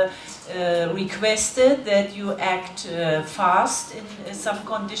cases requested that you act fast in some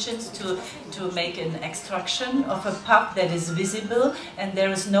conditions to make an extraction of a pup that is visible and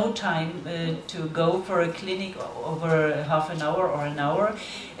there is no time to go for a clinic over half an hour or an hour.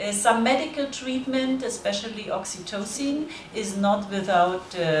 Some medical treatment, especially oxytocin, is not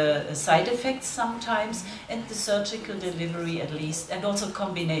without side effects sometimes, and the surgical delivery at least, and also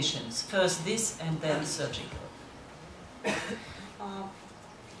combinations, first this and then surgical.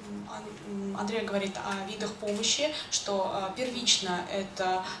 Андреа говорит о видах помощи, что первично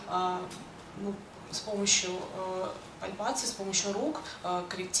это с помощью пальпации, с помощью рук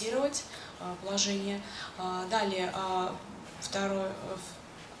корректировать положение. Далее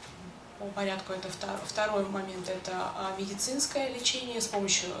по порядку это второй момент, это медицинское лечение с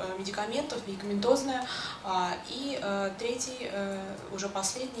помощью медикаментов, медикаментозное. И третий, уже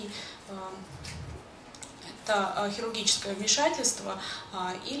последний, это хирургическое вмешательство,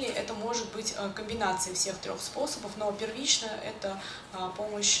 или это может быть комбинация всех 3 способов, но первично это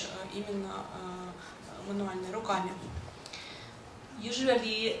помощь именно мануальной, руками.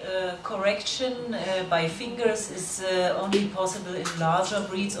 Usually correction by fingers is only possible in larger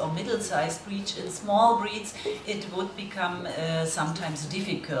breeds or middle-sized breeds. In small breeds it would become sometimes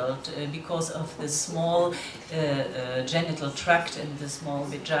difficult because of the small genital tract and the small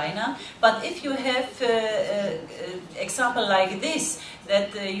vagina. But if you have example like this,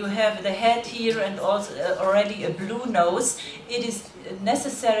 that you have the head here and also already a blue nose, it is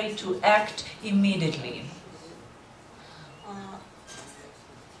necessary to act immediately.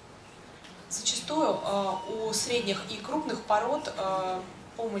 Зачастую у средних и крупных пород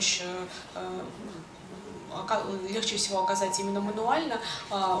помощь легче всего оказать именно мануально.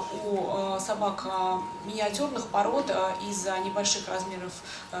 У собак миниатюрных пород из-за небольших размеров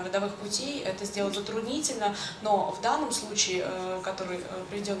родовых путей это сделать затруднительно, но в данном случае, который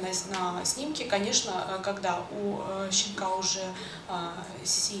приведен на снимке, конечно, когда у щенка уже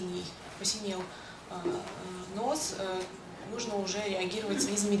посинел нос, нужно уже реагировать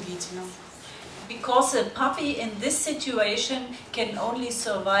незамедлительно. Because a puppy in this situation can only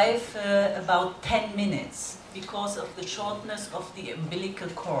survive about 10 minutes because of the shortness of the umbilical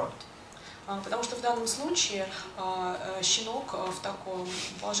cord. Потому что в данном случае щенок в таком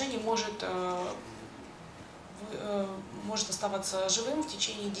положении может оставаться живым в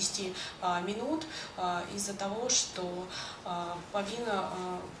течение 10 минут из-за того, что повина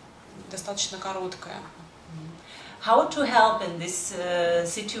достаточно короткая. How to help in this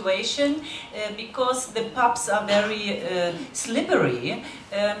situation, because the pups are very slippery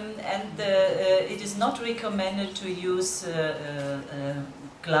and it is not recommended to use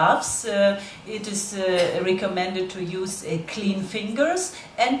gloves. It is recommended to use clean fingers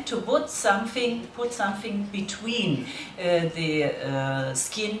and to put something between the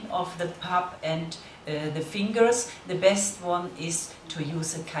skin of the pup and the fingers. The best one is to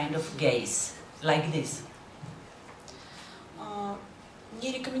use a kind of gaze, like this.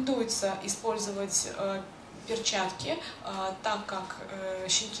 Не рекомендуется использовать перчатки, так как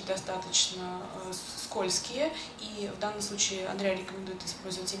щенки достаточно скользкие, и в данном случае Андреа рекомендует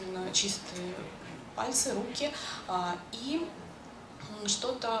использовать именно чистые пальцы, руки, и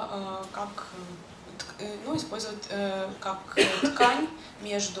что-то использовать как ткань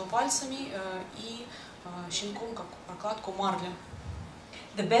между пальцами и щенком, как прокладку марли.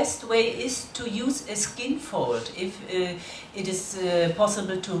 The best way is to use a skin fold if it is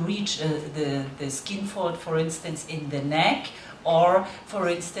possible to reach the skin fold, for instance, in the neck or, for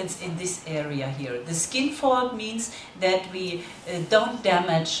instance, in this area here. The skin fold means that we don't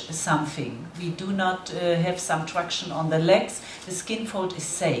damage something. We do not have some traction on the legs. The skin fold is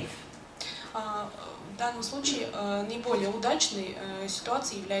safe. В данном случае наиболее удачной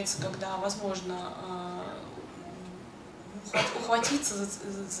ситуацией является, когда возможно ухватиться,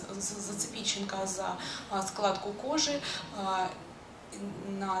 зацепить щенка за складку кожи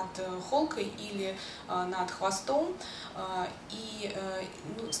над холкой или над хвостом, и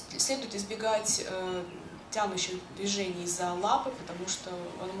следует избегать тянущих движений за лапы, потому что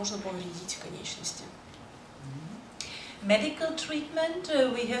можно повредить конечности. Medical treatment,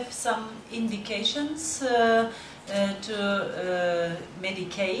 we have some indications to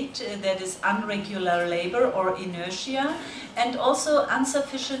medicate, that is unregular labor or inertia, and also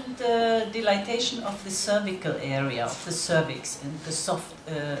insufficient dilatation of the cervical area, of the cervix, and the soft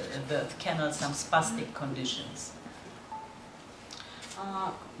birth canal, some spastic conditions.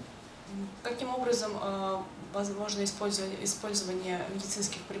 Каким образом возможно использование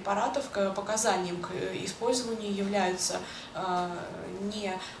медицинских препаратов? Показанием к использованию являются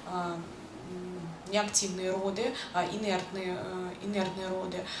неактивные роды, инертные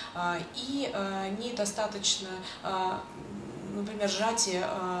роды и недостаточно, например, сжатие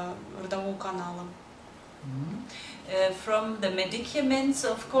родового канала. From the medicaments,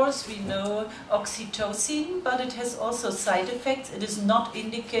 of course, we know oxytocin, but it has also side effects. It is not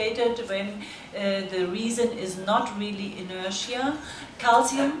indicated when the reason is not really inertia.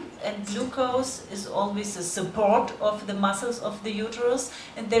 Calcium and glucose is always a support of the muscles of the uterus,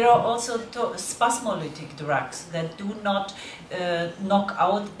 and there are also spasmolytic drugs that do not knock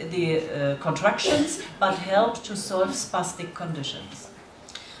out the contractions, but help to solve spastic conditions.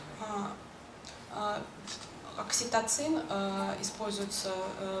 Окситоцин используется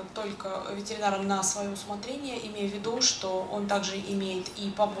только ветеринаром на свое усмотрение, имея в виду, что он также имеет и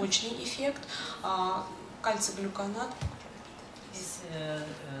побочный эффект. Кальций-глюконат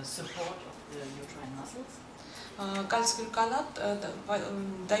Кальций-глюконат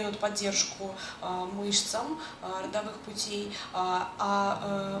дает поддержку мышцам родовых путей,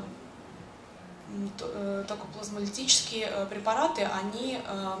 а токоплазмолитические препараты, они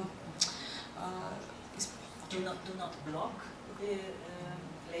Do not block the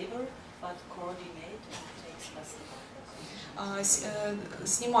labor, but coordinate and takes custody.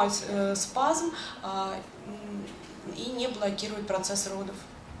 Снимают спазм и не блокируют процесс родов.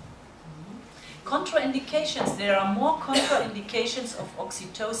 Contraindications. There are more contraindications of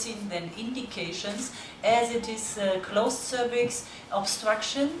oxytocin than indications, as it is closed cervix,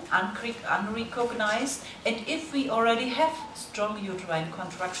 obstruction, unrecognized, and if we already have strong uterine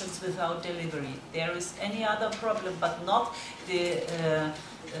contractions without delivery. There is any other problem, but not the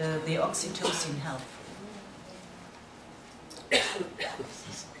oxytocin health.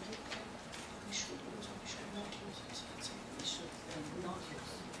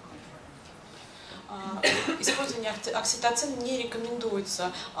 Использование окситоцина не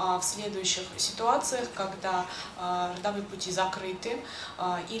рекомендуется в следующих ситуациях, когда родовые пути закрыты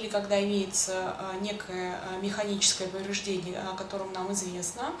или когда имеется некое механическое повреждение, о котором нам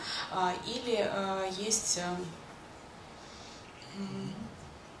известно, или есть...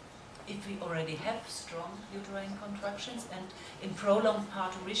 If we already have strong uterine contractions and in prolonged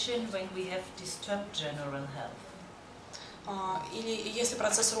parturition when we have disturbed general health. Или если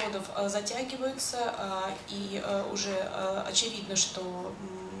процесс родов затягивается и уже очевидно, что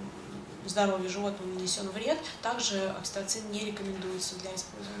здоровью животного нанесен вред, также окситоцин не рекомендуется для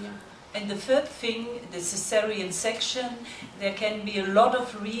использования. And the third thing, the cesarean section, there can be a lot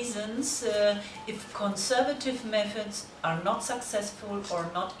of reasons if conservative methods are not successful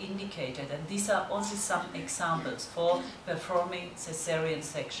or not indicated. And these are only some examples for performing cesarean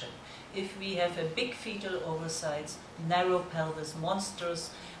section. If we have a big fetal oversight, narrow pelvis,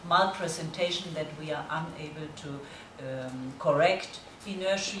 monstrous malpresentation that we are unable to correct,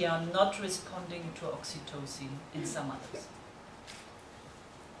 inertia, not responding to oxytocin, and some others.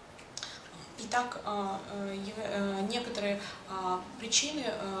 Итак, некоторые причины,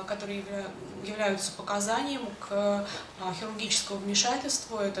 которые являются показанием к хирургическому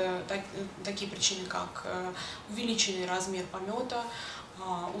вмешательству, это такие причины, как увеличенный размер помета,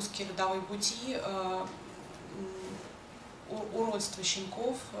 узкие родовые пути, уродство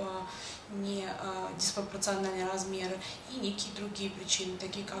щенков, не диспропорциональные размеры и некие другие причины,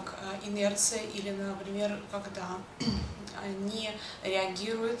 такие как инерция или, например, когда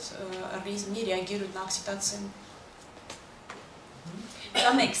организм не реагирует на окситоцин.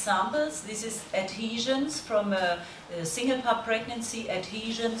 Some examples, this is adhesions from a single-part pregnancy,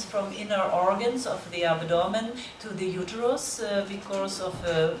 adhesions from inner organs of the abdomen to the uterus because of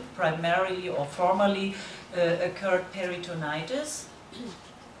primarily or formerly occurred peritonitis.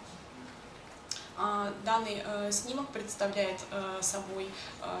 Данный снимок представляет собой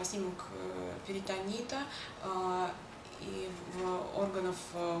снимок перитонита и органов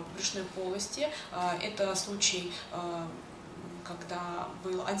брюшной полости. Это случай, когда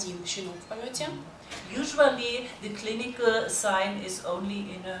был один щенок в помете. Usually the clinical sign is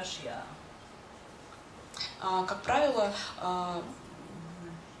only inertia. Как правило,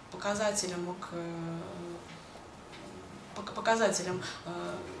 показателем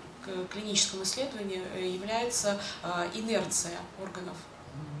к клиническому исследованию является инерция органов.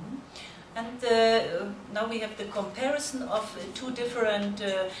 And now we have the comparison of two different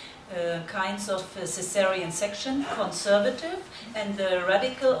kinds of cesarean section, conservative and the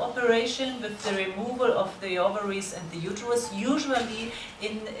radical operation with the removal of the ovaries and the uterus, usually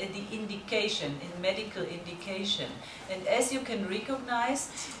in the indication, in medical indication. And as you can recognize,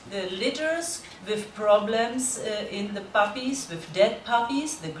 the litters with problems in the puppies, with dead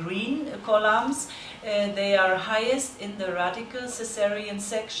puppies, the green columns, they are highest in the radical cesarean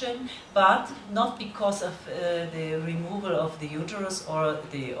section, but not because of the removal of the uterus or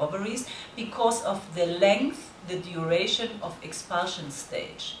the ovaries, because of the length, the duration of expulsion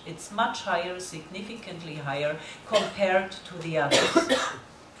stage. It's much higher, significantly higher, compared to the others.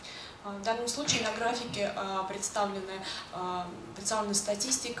 В данном случае на графике представлена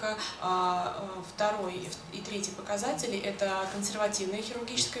статистика второй и третий показатели. Это консервативное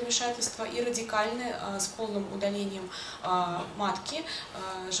хирургическое вмешательство и радикальное с полным удалением матки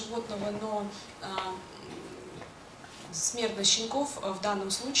животного, но смертность щенков в данном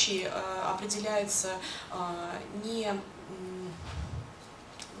случае определяется не...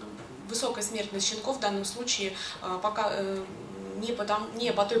 Высокая смертность щенков в данном случае пока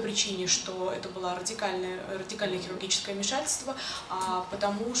не по той причине, что это было радикальное хирургическое вмешательство, а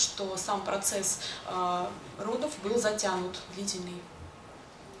потому что сам процесс родов был затянут, длительный.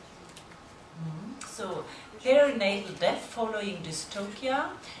 So, perinatal death following dystocia,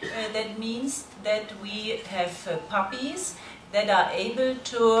 that means that we have puppies that are able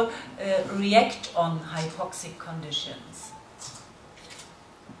to react on hypoxic conditions.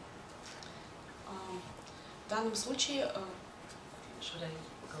 В данном случае Should I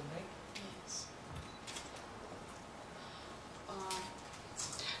go back?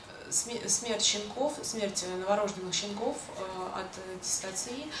 Смерть щенков, смерть новорожденных щенков от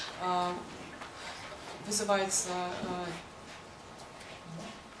дистации вызывается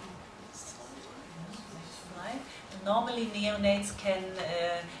Normally neonates can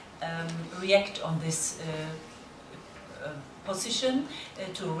react on this position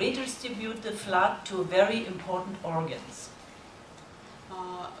to redistribute the blood to very important organs.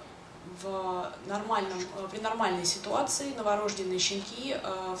 При нормальной ситуации новорожденные щенки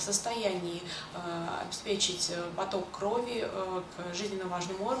в состоянии обеспечить поток крови к жизненно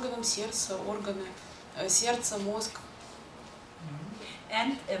важным органам, сердце, мозг.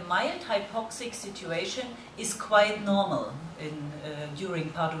 And a mild hypoxic situation is quite normal during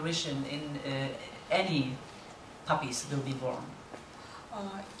parturition in any puppies will be born.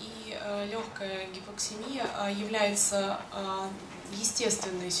 И легкая гипоксемия является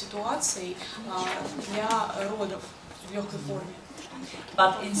естественной ситуацией для родов в легкой форме.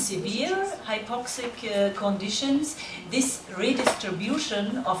 But in severe hypoxic conditions, this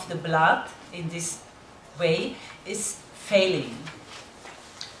redistribution of the blood in this way is failing.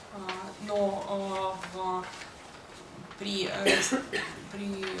 Но при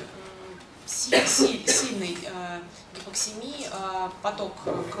сильной гипоксемии поток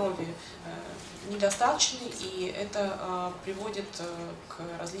крови недостаточный, и это приводит к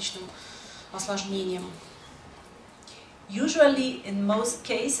различным осложнениям. Usually, in most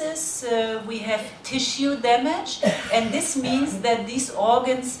cases, we have tissue damage, and this means that these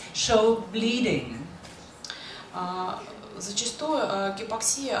organs show bleeding. Зачастую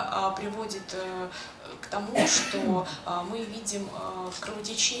гипоксия приводит к тому, что мы видим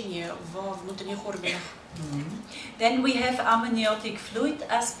кровотечение в внутренних органах. Then we have amniotic fluid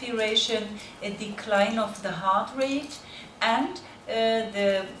aspiration, a decline of the heart rate, and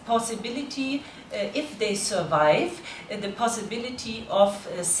the possibility, if they survive, the possibility of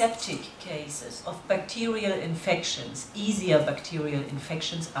septic cases, of bacterial infections, easier bacterial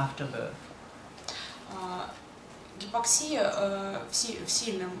infections after birth. Гипоксия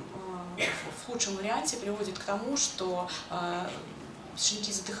в худшем варианте приводит к тому, что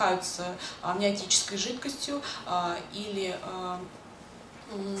щенки задыхаются амниотической жидкостью или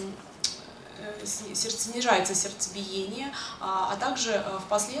снижается сердцебиение, а также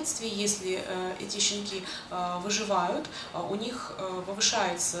впоследствии, если эти щенки выживают, у них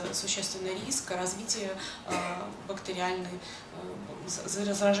повышается существенный риск развития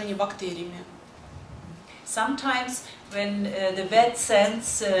заражения бактериями. Sometimes when the vet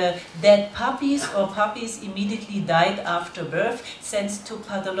sends dead puppies or puppies immediately died after birth, sends to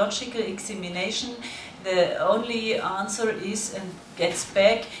pathological examination, the only answer is and gets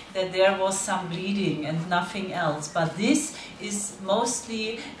back that there was some bleeding and nothing else. But this is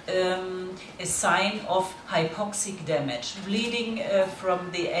mostly a sign of hypoxic damage. Bleeding from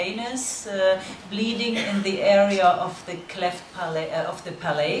the anus, bleeding in the area of the cleft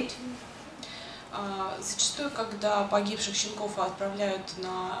palate. Зачастую, когда погибших щенков отправляют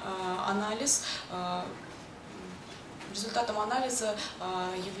на анализ, результатом анализа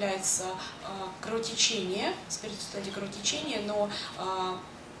является кровотечение, стадия кровотечения, но,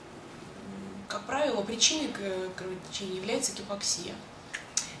 как правило, причиной кровотечения является гипоксия.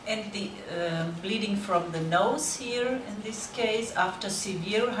 And the bleeding from the nose here, in this case, after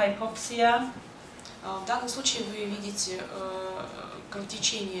severe hypoxia. В данном случае вы видите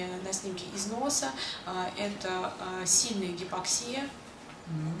кровотечение на снимке из носа, это сильная гипоксия.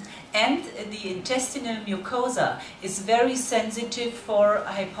 And the intestinal mucosa is very sensitive for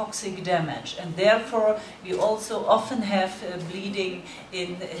hypoxic damage, and therefore we also often have bleeding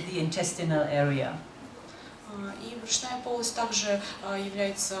in the intestinal area. И брюшная полость также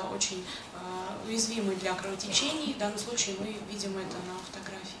является очень уязвимой для кровотечений. В данном случае мы видим это на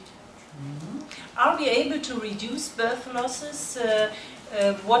фотографии. Are we able to reduce birth losses?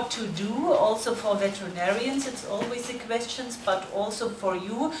 What to do? Also for veterinarians, it's always a question, but also for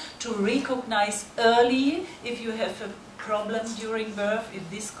you to recognize early if you have a problem during birth, if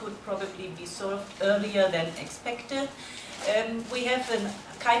this could probably be solved earlier than expected. We have a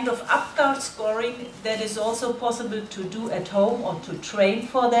kind of Apgar scoring that is also possible to do at home or to train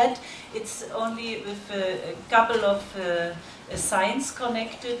for that. It's only with a couple of signs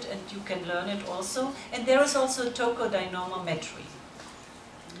connected, and you can learn it also. And there is also tocodynamometry.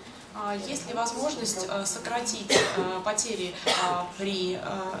 Есть ли возможность сократить потери при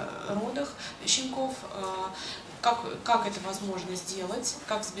родах щенков? Как это возможно сделать?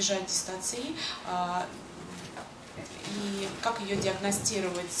 Как избежать дистации? И как ее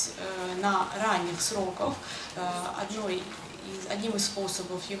диагностировать на ранних сроках? Одной одним из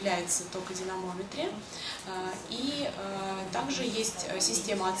способов является токодинамометрия. И также есть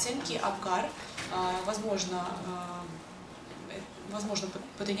система оценки АПГАР. Возможно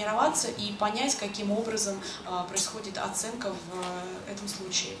потренироваться и понять, каким образом происходит оценка в этом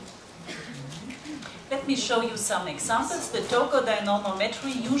случае. Let me show you some examples. The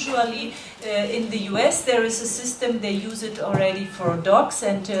tocodynammetry, usually in the US there is a system, they use it already for dogs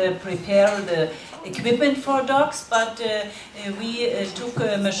and prepare the equipment for dogs, but we took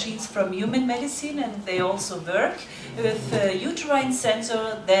machines from human medicine and they also work with a uterine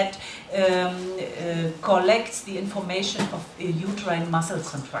sensor that collects the information of uterine muscle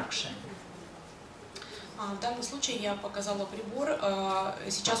contraction. В данном случае я показала прибор,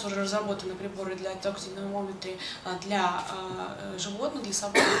 сейчас уже разработаны приборы для токодинамометрии для животных, для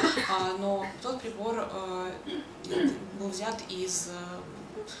собак, но тот прибор был взят из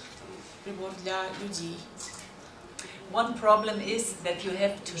прибора для людей. One problem is that you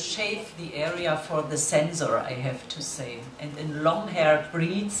have to shave the area for the sensor, I have to say. And in long-haired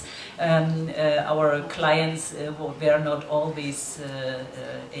breeds, our clients were not always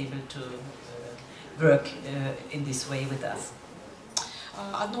able to work in this way with us.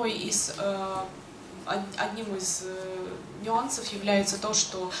 Одним из нюансов является то,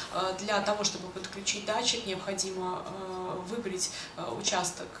 что для того, чтобы подключить датчик, необходимо выбрить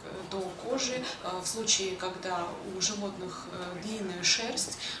участок до кожи. В случае, когда у животных длинная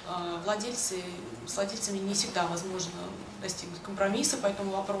шерсть, с владельцами не всегда возможно достигнуть компромисса по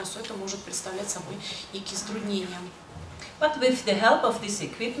этому вопросу. Это может представлять собой некие затруднения. But with the help of this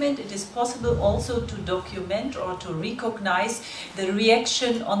equipment, it is possible also to document or to recognize the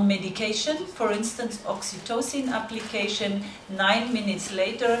reaction on medication. For instance, oxytocin application, 9 minutes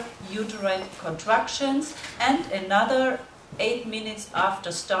later, uterine contractions, and another 8 minutes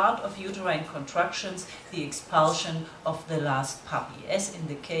after start of uterine contractions, the expulsion of the last puppy, as in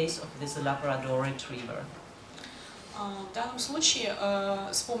the case of this Labrador Retriever. В данном случае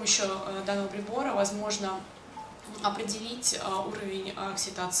с помощью данного прибора возможно определить уровень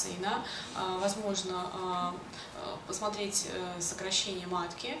окситоцина, возможно посмотреть сокращение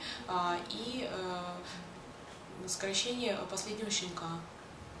матки и сокращение последнего щенка.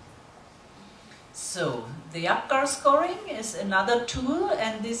 So, the APGAR scoring is another tool,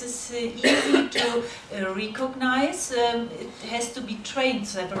 and this is easy to recognize. It has to be trained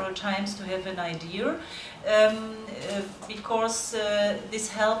several times to have an idea, because this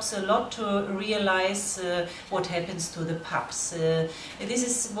helps a lot to realize what happens to the pups.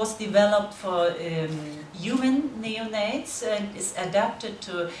 Was developed for human neonates and is adapted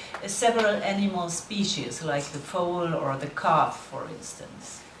to several animal species, like the foal or the calf, for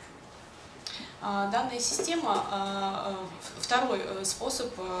instance. Данная система, второй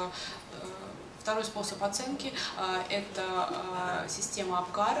способ оценки – это система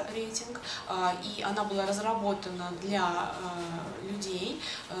апгар рейтинг, и она была разработана для людей,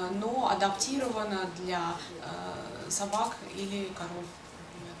 но адаптирована для собак или коров.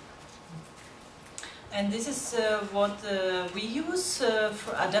 And this is what we use,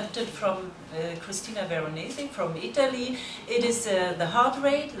 adapted from Cristina Veronese from Italy. It is the heart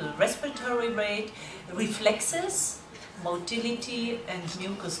rate, the respiratory rate, reflexes, motility and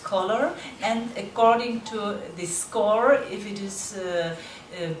mucus color, and according to the score, if it is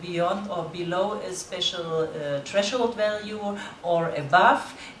beyond or below a special threshold value or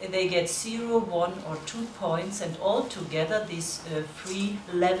above, they get 0, 1 or 2 points, and all together these 3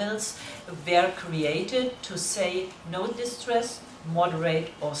 levels were created to say no distress,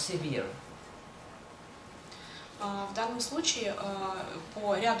 moderate or severe. В данном случае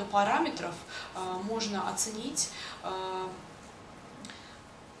по ряду параметров можно оценить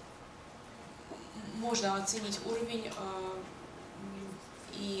уровень,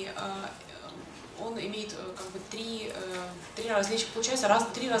 и он имеет как бы три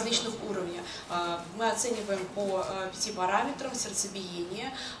различных уровня. Мы оцениваем по 5 параметрам: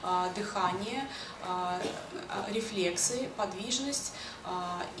 сердцебиение, дыхание, рефлексы, подвижность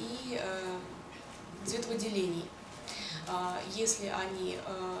и цвет выделений. Если они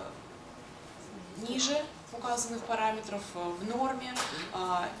ниже указанных параметров, в норме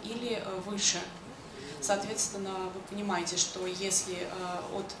или выше. Соответственно, вы понимаете, что если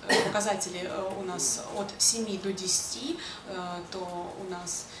показатели у нас от 7 до 10, то у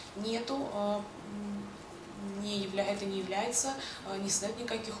нас это не создает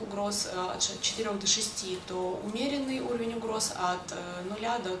никаких угроз. От 4 до 6, то умеренный уровень угроз, от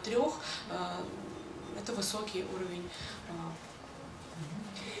 0 до 3 это высокий уровень.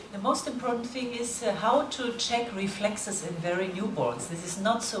 The most important thing is how to check reflexes in very newborns. This is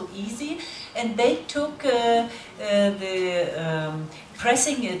not so easy, and they took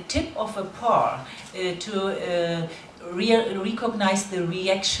pressing a tip of a paw to recognize the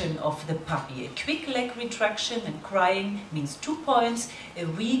reaction of the puppy. A quick leg retraction and crying means 2 points, a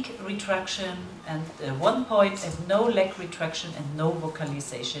weak retraction and 1 point, and no leg retraction and no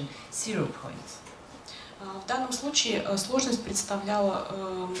vocalization, 0 points. В данном случае сложность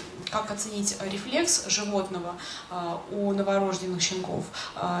представляла, как оценить рефлекс животного у новорожденных щенков.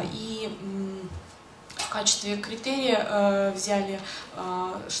 И в качестве критерия взяли,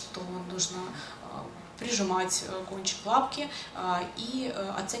 что нужно прижимать кончик лапки и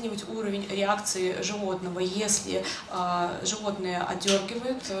оценивать уровень реакции животного. Если животное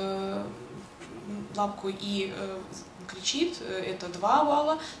отдергивает лапку и кричит, это 2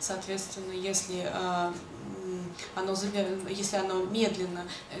 балла. Соответственно, если оно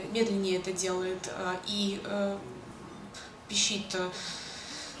медленнее это делает и пищит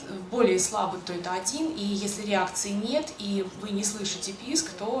более слабо, то это 1. И если реакции нет и вы не слышите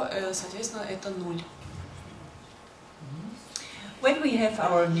писк, то, соответственно, это 0. When we have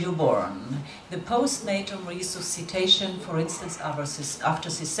our newborn, the postnatal resuscitation, for instance, after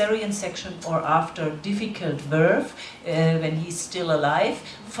cesarean section or after difficult birth, when he's still alive,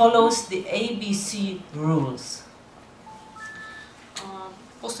 follows the ABC rules.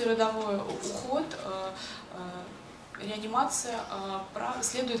 Послеродовой уход, реанимация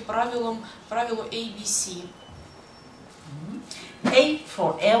следует правилу ABC. A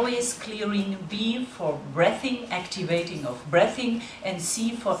for airways clearing, B for breathing, activating of breathing, and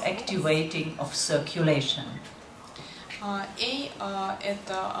C for activating of circulation. A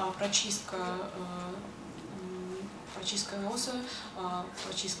это прочистка носа,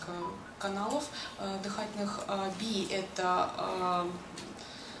 прочистка каналов дыхательных. B это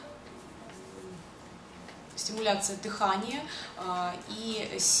стимуляция дыхания,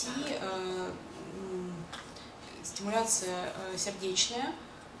 и C стимуляция сердечная.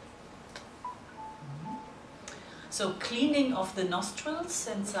 So cleaning of the nostrils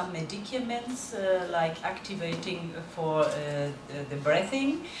and some medicaments like activating for the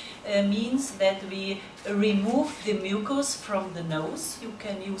breathing means that we remove the mucus from the nose. You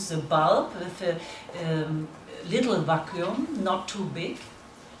can use a bulb with a little vacuum, not too big.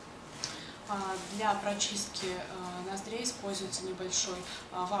 Для прочистки ноздрей используется небольшой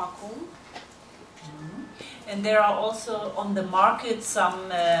вакуум. And there are also on the market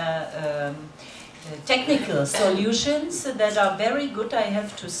some technical solutions that are very good, I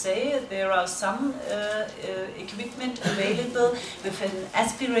have to say. There are some equipment available with an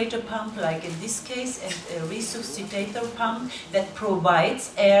aspirator pump, like in this case, and a resuscitator pump that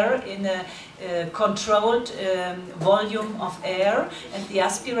provides air in a controlled volume of air, and the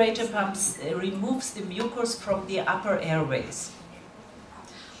aspirator pump removes the mucus from the upper airways.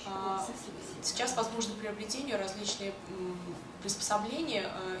 Сейчас возможно приобретению различные приспособления,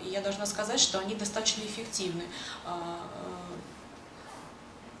 и я должна сказать, что они достаточно эффективны.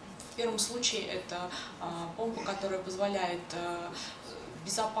 В первом случае это помпа, которая позволяет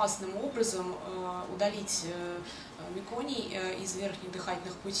безопасным образом удалить меконий из верхних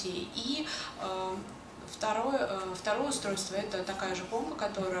дыхательных путей. И второе устройство — это такая же помпа,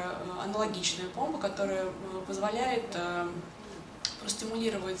 аналогичная помпа, которая позволяет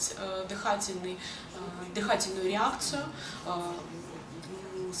простимулировать дыхательную реакцию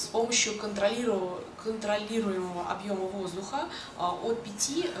с помощью контролируемого объема воздуха от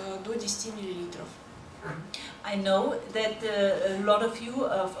 5 до 10 мл. I know that a lot of you,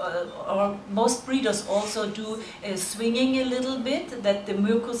 or most breeders also do swinging a little bit, that the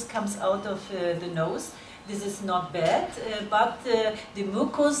mucus comes out of the nose. This is not bad, but the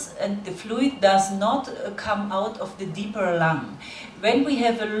mucus and the fluid does not come out of the deeper lung. When we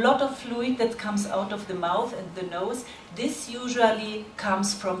have a lot of fluid that comes out of the mouth and the nose, this usually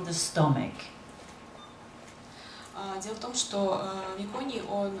comes from the stomach. Дело в том, что меконий,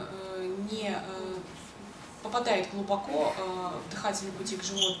 он не попадает глубоко в дыхательные пути к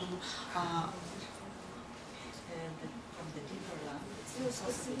животному.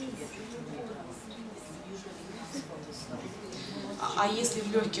 А если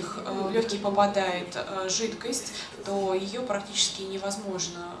в легкие попадает жидкость, то ее практически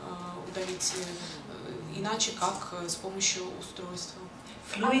невозможно удалить иначе, как с помощью устройства.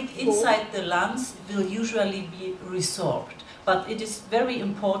 Fluid inside the lungs will usually be resorbed, but it is very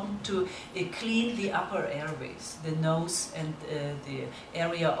important to clean the upper airways, the nose and the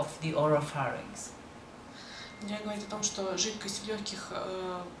area of the oropharynx. Я говорю о том, что жидкость в легких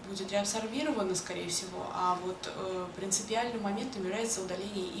будет реабсорбирована, скорее всего, а вот принципиальным моментом является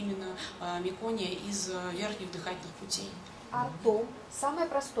удаление именно мекония из верхних дыхательных путей. А ртом самое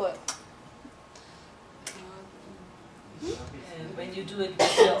простое. When you do it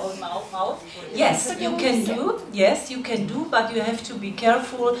with your own mouth, yes, you can do. Yes, you can do, but you have to be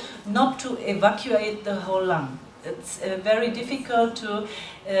careful not to evacuate the whole lung. It's very difficult to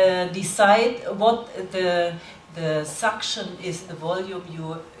decide what the suction is, the volume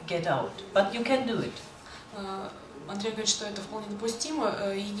you get out. But you can do it. Андрей говорит, что это вполне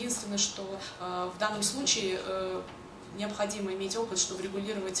допустимо. Единственное, что в данном случае необходимо иметь опыт, чтобы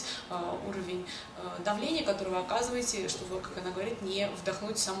регулировать уровень давления, который вы оказываете, чтобы, как она говорит, не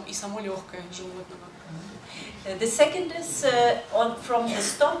вдохнуть само легкое животного. The second is from the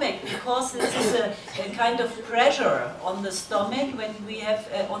stomach, because this is a kind of pressure on the stomach when we have,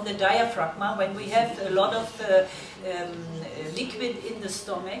 on the diaphragm, when we have a lot of liquid in the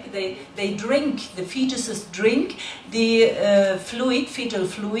stomach, they drink, the fetuses drink the fluid, fetal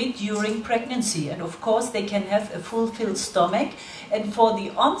fluid during pregnancy, and of course they can have a fulfilled stomach, and for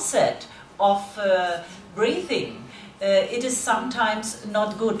the onset of breathing, it is sometimes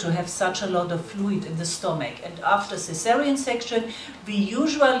not good to have such a lot of fluid in the stomach, and after cesarean section we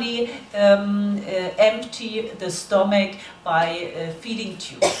usually empty the stomach by feeding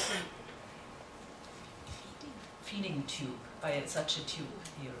tube. Feeding tube, by such a tube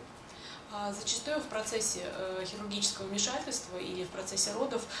here. Зачастую в процессе хирургического вмешательства или в процессе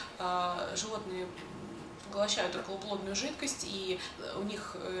родов животные поглощают околоплодную жидкость, и у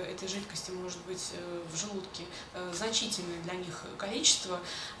них этой жидкости может быть в желудке значительное для них количество,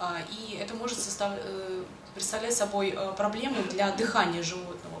 и это может представлять собой проблемы для дыхания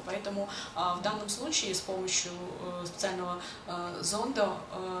животного. Поэтому в данном случае с помощью специального зонда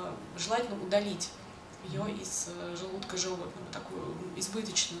желательно удалить ее из желудка животного, такую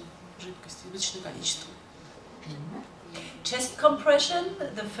избыточную жидкость, избыточное количество. Chest compression,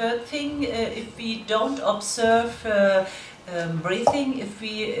 the third thing, if we don't observe breathing, if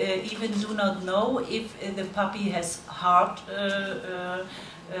we even do not know if the puppy has heart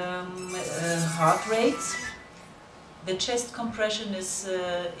rates, the chest compression is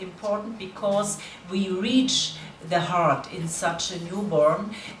important because we reach the heart in such a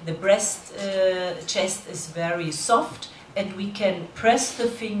newborn. The breast chest is very soft, and we can press the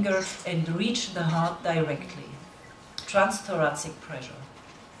finger and reach the heart directly. Transthoracic pressure.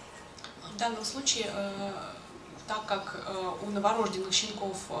 В данном случае, так как у новорожденных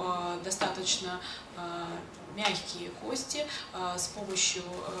щенков достаточно мягкие кости, с помощью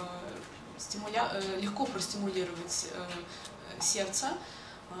легко простимулировать сердце,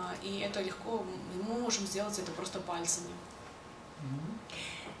 и это легко, мы можем сделать это просто пальцами.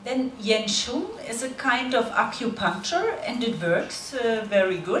 Then Yenshung is a kind of acupuncture, and it works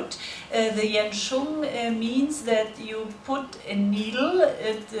very good. The Yenshung means that you put a needle.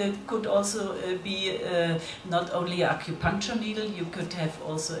 It could also be not only an acupuncture needle, you could have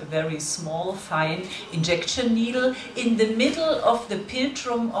also a very small, fine injection needle in the middle of the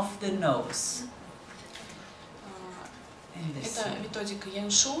philtrum of the nose. Это методика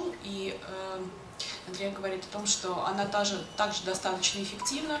Yenshung, и Андреа говорит о том, что она также достаточно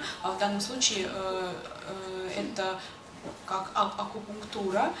эффективна, а в данном случае это как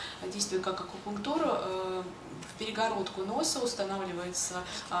акупунктура, действует как акупунктура. В перегородку носа устанавливается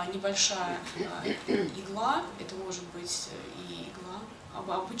небольшая игла, это может быть и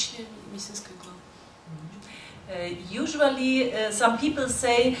игла, обычная медицинская игла. Usually some people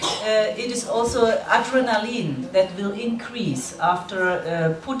say it is also adrenaline that will increase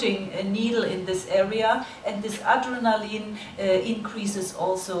after putting a needle in this area, and this adrenaline increases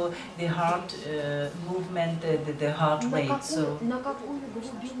also the heart movement, the heart rate. So На какую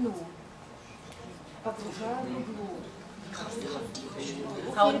глубину погружают иглу?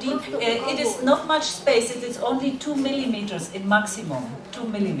 how deep? It is not much space. It is only 2 millimeters in maximum. 2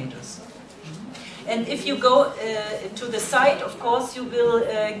 millimeters. And if you go to the side, of course, you will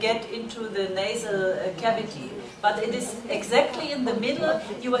get into the nasal cavity. But it is exactly in the middle.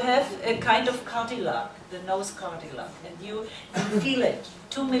 You have a kind of cartilage, the nose cartilage, and you feel it.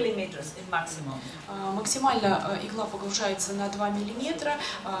 2 millimeters in maximum. Максимально игла погружается на 2 миллиметра,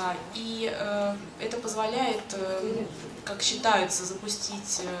 и это позволяет, как считается,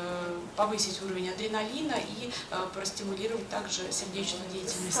 повысить уровень адреналина и простимулировать также сердечную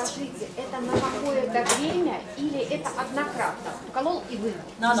деятельность. Скажите, это на какое-то время или это однократно? Уколол и вынул?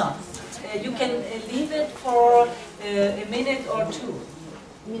 No. You can leave it for a minute or two.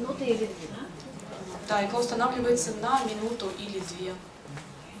 Минуты или две? Да, игла устанавливается на минуту или две.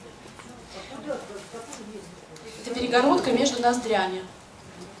 Это перегородка между ноздрями.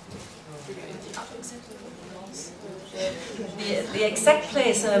 The exact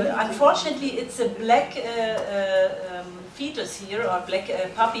place, unfortunately, it's a black fetus here, or black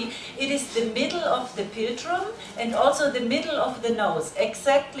puppy. It is the middle of the piltrum and also the middle of the nose,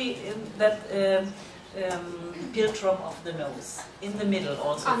 exactly in that piltrum of the nose, in the middle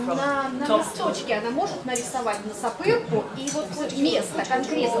also. From на листочке она может нарисовать носопырку и вот место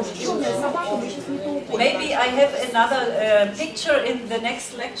конкретно. Черная собака, мы сейчас не то упомним. Maybe I have another picture in the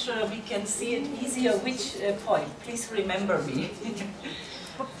next lecture. We can see it easier. Which point? Please remember me.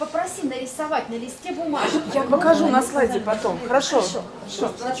 Попроси нарисовать на листе бумажки. Я покажу на слайде потом. Хорошо.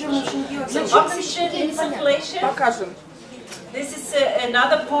 Oxygen insufflation. Покажем. This is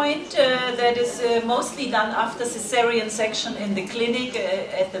another point that is mostly done after cesarean section in the clinic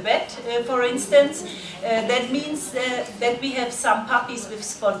at the vet, for instance. That means that we have some puppies with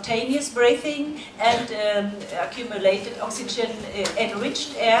spontaneous breathing and accumulated oxygen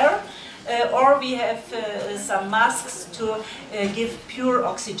enriched air. Or we have some masks to give pure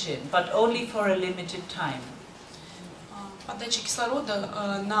oxygen, but only for a limited time. Подача кислорода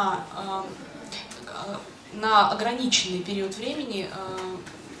на ограниченный период времени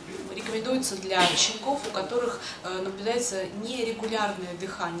рекомендуется для щенков, у которых наблюдается нерегулярное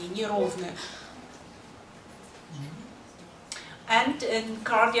дыхание, неровное. And in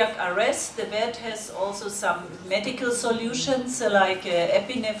cardiac arrest, the vet has also some medical solutions like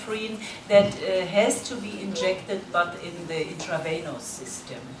epinephrine that has to be injected, but in the intravenous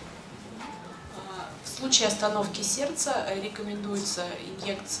system. В случае остановки сердца рекомендуются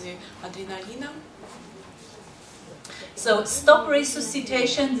инъекции адреналина. So stop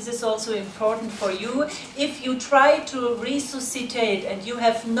resuscitation. This is also important for you. If you try to resuscitate and you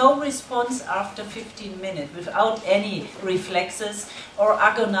have no response after 15 minutes without any reflexes or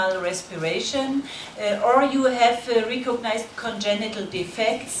agonal respiration, or you have recognized congenital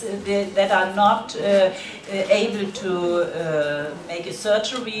defects that are not able to make a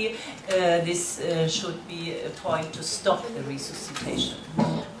surgery, this should be a point to stop the resuscitation.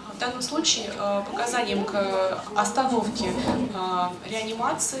 В данном случае показанием к остановке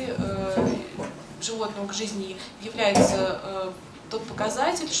реанимации животного к жизни является тот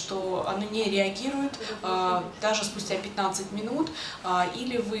показатель, что оно не реагирует даже спустя 15 минут,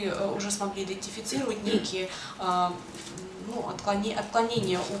 или вы уже смогли идентифицировать некие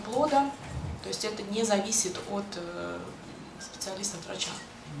отклонения у плода, то есть это не зависит от специалиста, от врача.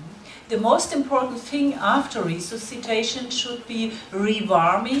 The most important thing after resuscitation should be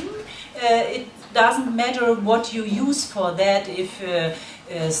rewarming. It doesn't matter what you use for that, if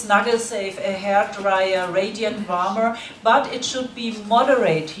Snuggle Safe, a hair dryer, radiant warmer, but it should be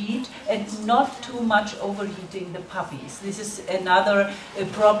moderate heat and not too much overheating the puppies. This is another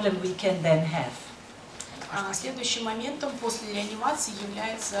problem we can then have. Следующим моментом после реанимации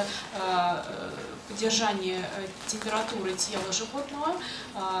является поддержание температуры тела животного,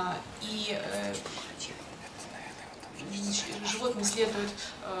 и животное следует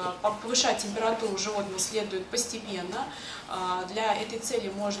повышать температуру животного следует постепенно. Для этой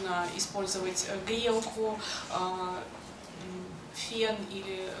цели можно использовать грелку, фен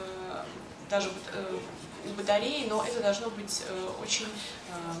или даже батареи, но это должно быть очень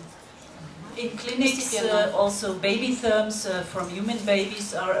In clinics, also baby therms from human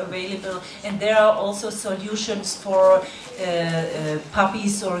babies are available, and there are also solutions for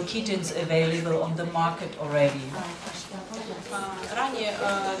puppies or kittens available on the market already. Ранее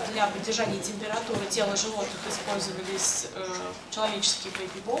для поддержания температуры тела животных использовались человеческие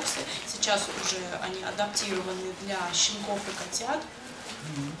бэби-боксы, сейчас уже они адаптированы для щенков и котят.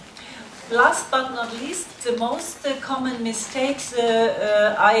 Last but not least, the most common mistakes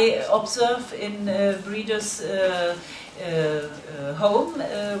I observe in breeders' home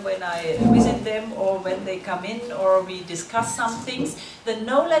when I visit them or when they come in or we discuss some things. The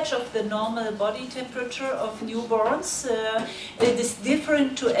knowledge of the normal body temperature of newborns it is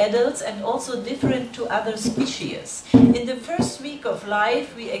different to adults and also different to other species. In the first week of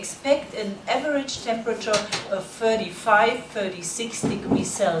life we expect an average temperature of 35-36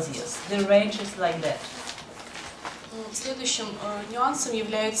 degrees Celsius. The range is like that. Следующим нюансом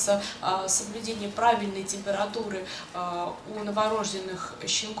является соблюдение правильной температуры у новорожденных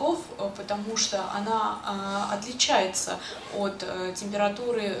щенков, потому что она отличается от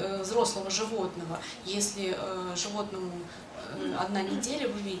температуры взрослого животного. Если животному 1 неделя,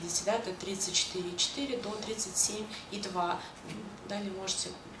 вы видите, да, это 34,4 до 37,2. Далее можете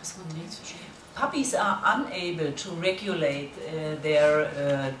посмотреть уже. puppies are unable to regulate their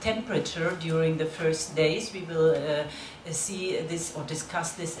temperature during the first days. We will see this or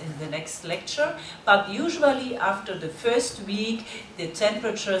discuss this in the next lecture. But usually after the first week, the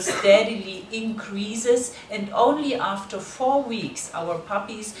temperature steadily increases, and only after 4 weeks our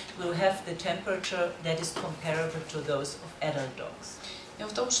puppies will have the temperature that is comparable to those of adult dogs. Дело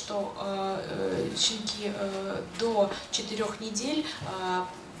в том, что щенки до 4 недель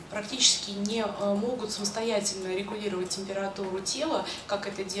практически не могут самостоятельно регулировать температуру тела, как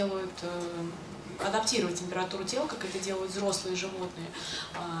это делают, адаптировать температуру тела, как это делают взрослые животные.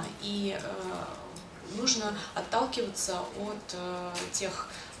 И нужно отталкиваться от тех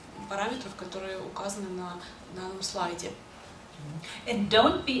параметров, которые указаны на данном слайде. And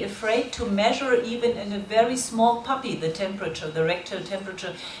don't be afraid to measure even in a very small puppy the temperature, the rectal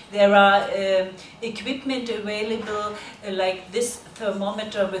temperature. There are equipment available like this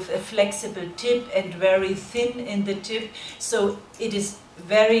thermometer with a flexible tip and very thin in the tip. So it is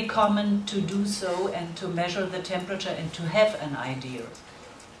very common to do so and to measure the temperature and to have an idea.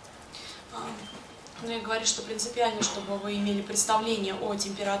 Я говорю, что принципиально, чтобы вы имели представление о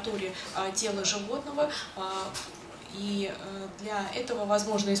температуре тела животного. И для этого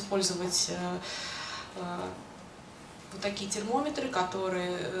возможно использовать вот такие термометры,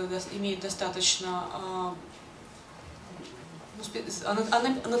 которые имеют достаточно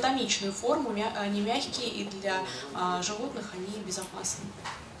анатомичную форму, они мягкие, и для животных они безопасны.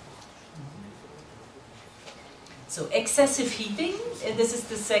 So excessive heating, this is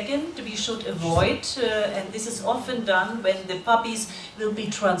the second we should avoid, and this is often done when the puppies will be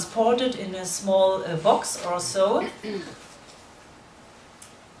transported in a small box or so.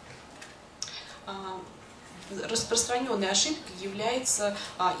 Распространенной ошибкой является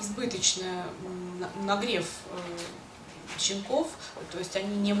избыточный нагрев щенков, то есть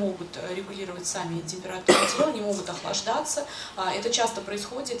они не могут регулировать сами температуру тела, не могут охлаждаться. Это часто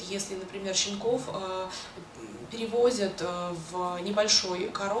происходит, если, например, щенков перевозят в небольшой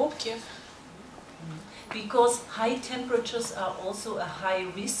коробке. Because high temperatures are also a high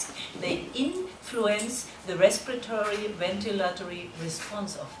risk, they influence the respiratory, ventilatory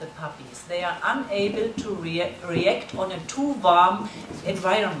response of the puppies. They are unable to react on a too warm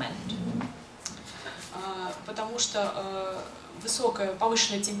environment. Потому что высокая,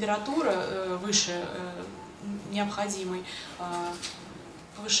 повышенная температура, выше необходимой,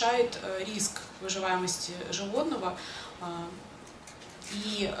 повышает риск выживаемости животного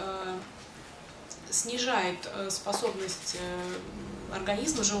и снижает способность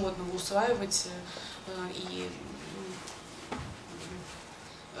организма животного усваивать и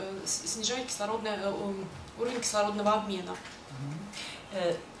снижает уровень кислородного обмена.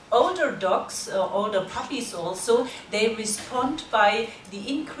 Older dogs, older puppies also, they respond by the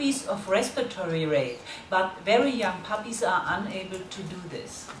increase of respiratory rate, but very young puppies are unable to do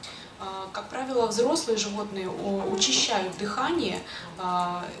this. Как правило, взрослые животные учащают дыхание,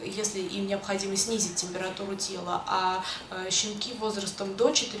 если им необходимо снизить температуру тела, а щенки возрастом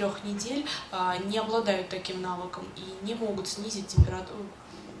до 4 недель не обладают таким навыком и не могут снизить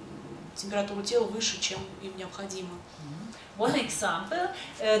температуру тела выше, чем им необходимо. One example,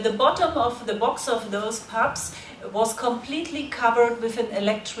 the bottom of the box of those pups was completely covered with an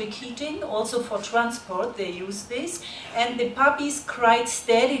electric heating, also for transport they use this, and the puppies cried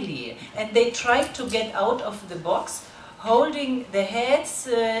steadily, and they tried to get out of the box, holding the heads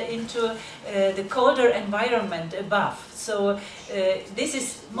into the colder environment above. So this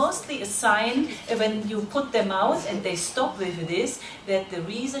is mostly a sign when you put them out and they stop with this, that the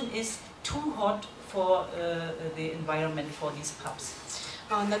reason is too hot for the environment for these pups.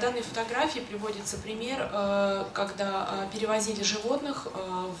 На данной фотографии приводится пример, когда перевозили животных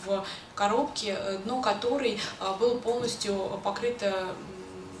в коробке, дно которой было полностью покрыто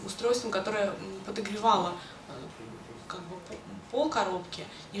устройством, которое подогревало как бы пол коробки,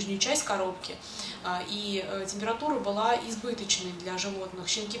 нижнюю часть коробки, и температура была избыточной для животных.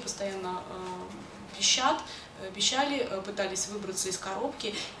 Щенки постоянно пищали, пытались выбраться из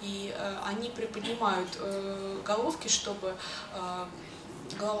коробки, и они приподнимают головки, чтобы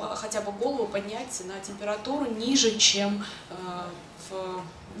хотя бы голову поднять на температуру ниже, чем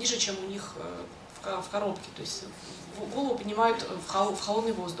у них в коробке, то есть голову поднимают в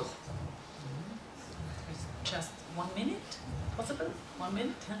холодный воздух. Just 1 minute, possible? 1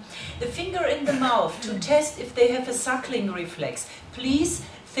 minute. The finger in the mouth to test if they have a suckling reflex. Please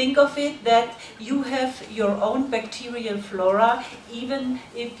think of it that you have your own bacterial flora. Even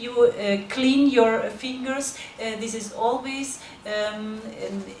if you clean your fingers, this is always an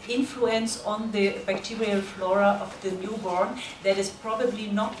influence on the bacterial flora of the newborn that is probably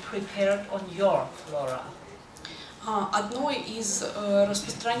not prepared on your flora. Одной из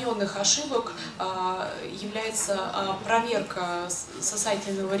распространенных ошибок является проверка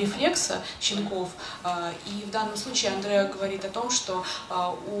сосательного рефлекса щенков. И в данном случае Андреа говорит о том, что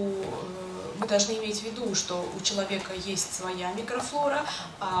мы должны иметь в виду, что у человека есть своя микрофлора,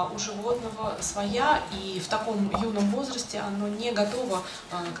 а у животного своя, и в таком юном возрасте оно не готово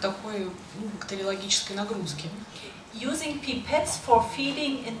к такой бактериологической нагрузке. Using pipettes for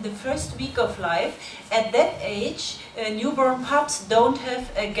feeding in the first week of life, at that age, newborn pups don't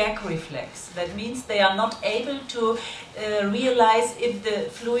have a gag reflex. That means they are not able to realize if the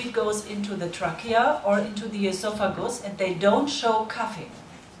fluid goes into the trachea or into the esophagus, and they don't show coughing.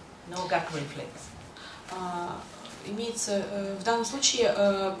 No gag reflex. Имеется в данном случае,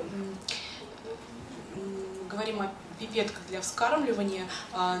 говорим о пипетках для вскармливания,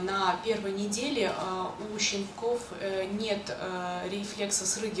 на первой неделе у щенков нет рефлекса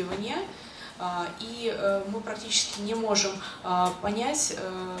срыгивания, и мы практически не можем понять,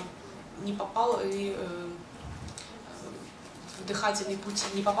 не попала ли в дыхательный пути,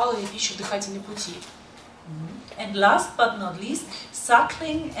 не попала ли пища в дыхательные пути. And last but not least,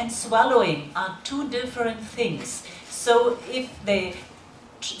 suckling and swallowing are two different things. So if they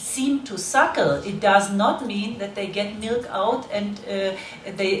seem to suckle, it does not mean that they get milk out and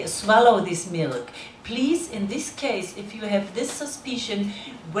they swallow this milk. Please, in this case, if you have this suspicion,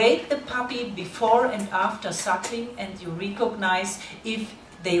 weight the puppy before and after suckling and you recognize if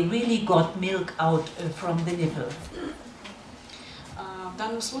they really got milk out from the nipple. В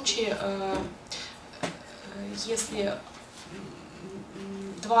данном случае, если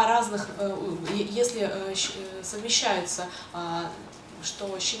два разных, если совмещаются,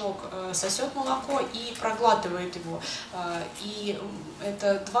 что щенок сосет молоко и проглатывает его. И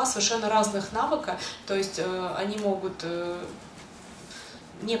это два совершенно разных навыка, то есть они могут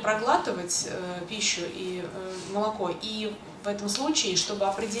не проглатывать пищу и молоко. И в этом случае, чтобы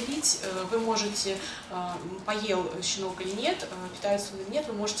определить, вы можете, поел щенок или нет, питается или нет,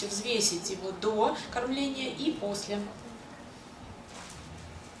 вы можете взвесить его до кормления и после.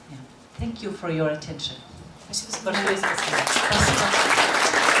 Thank you for your attention. Спасибо. Спасибо.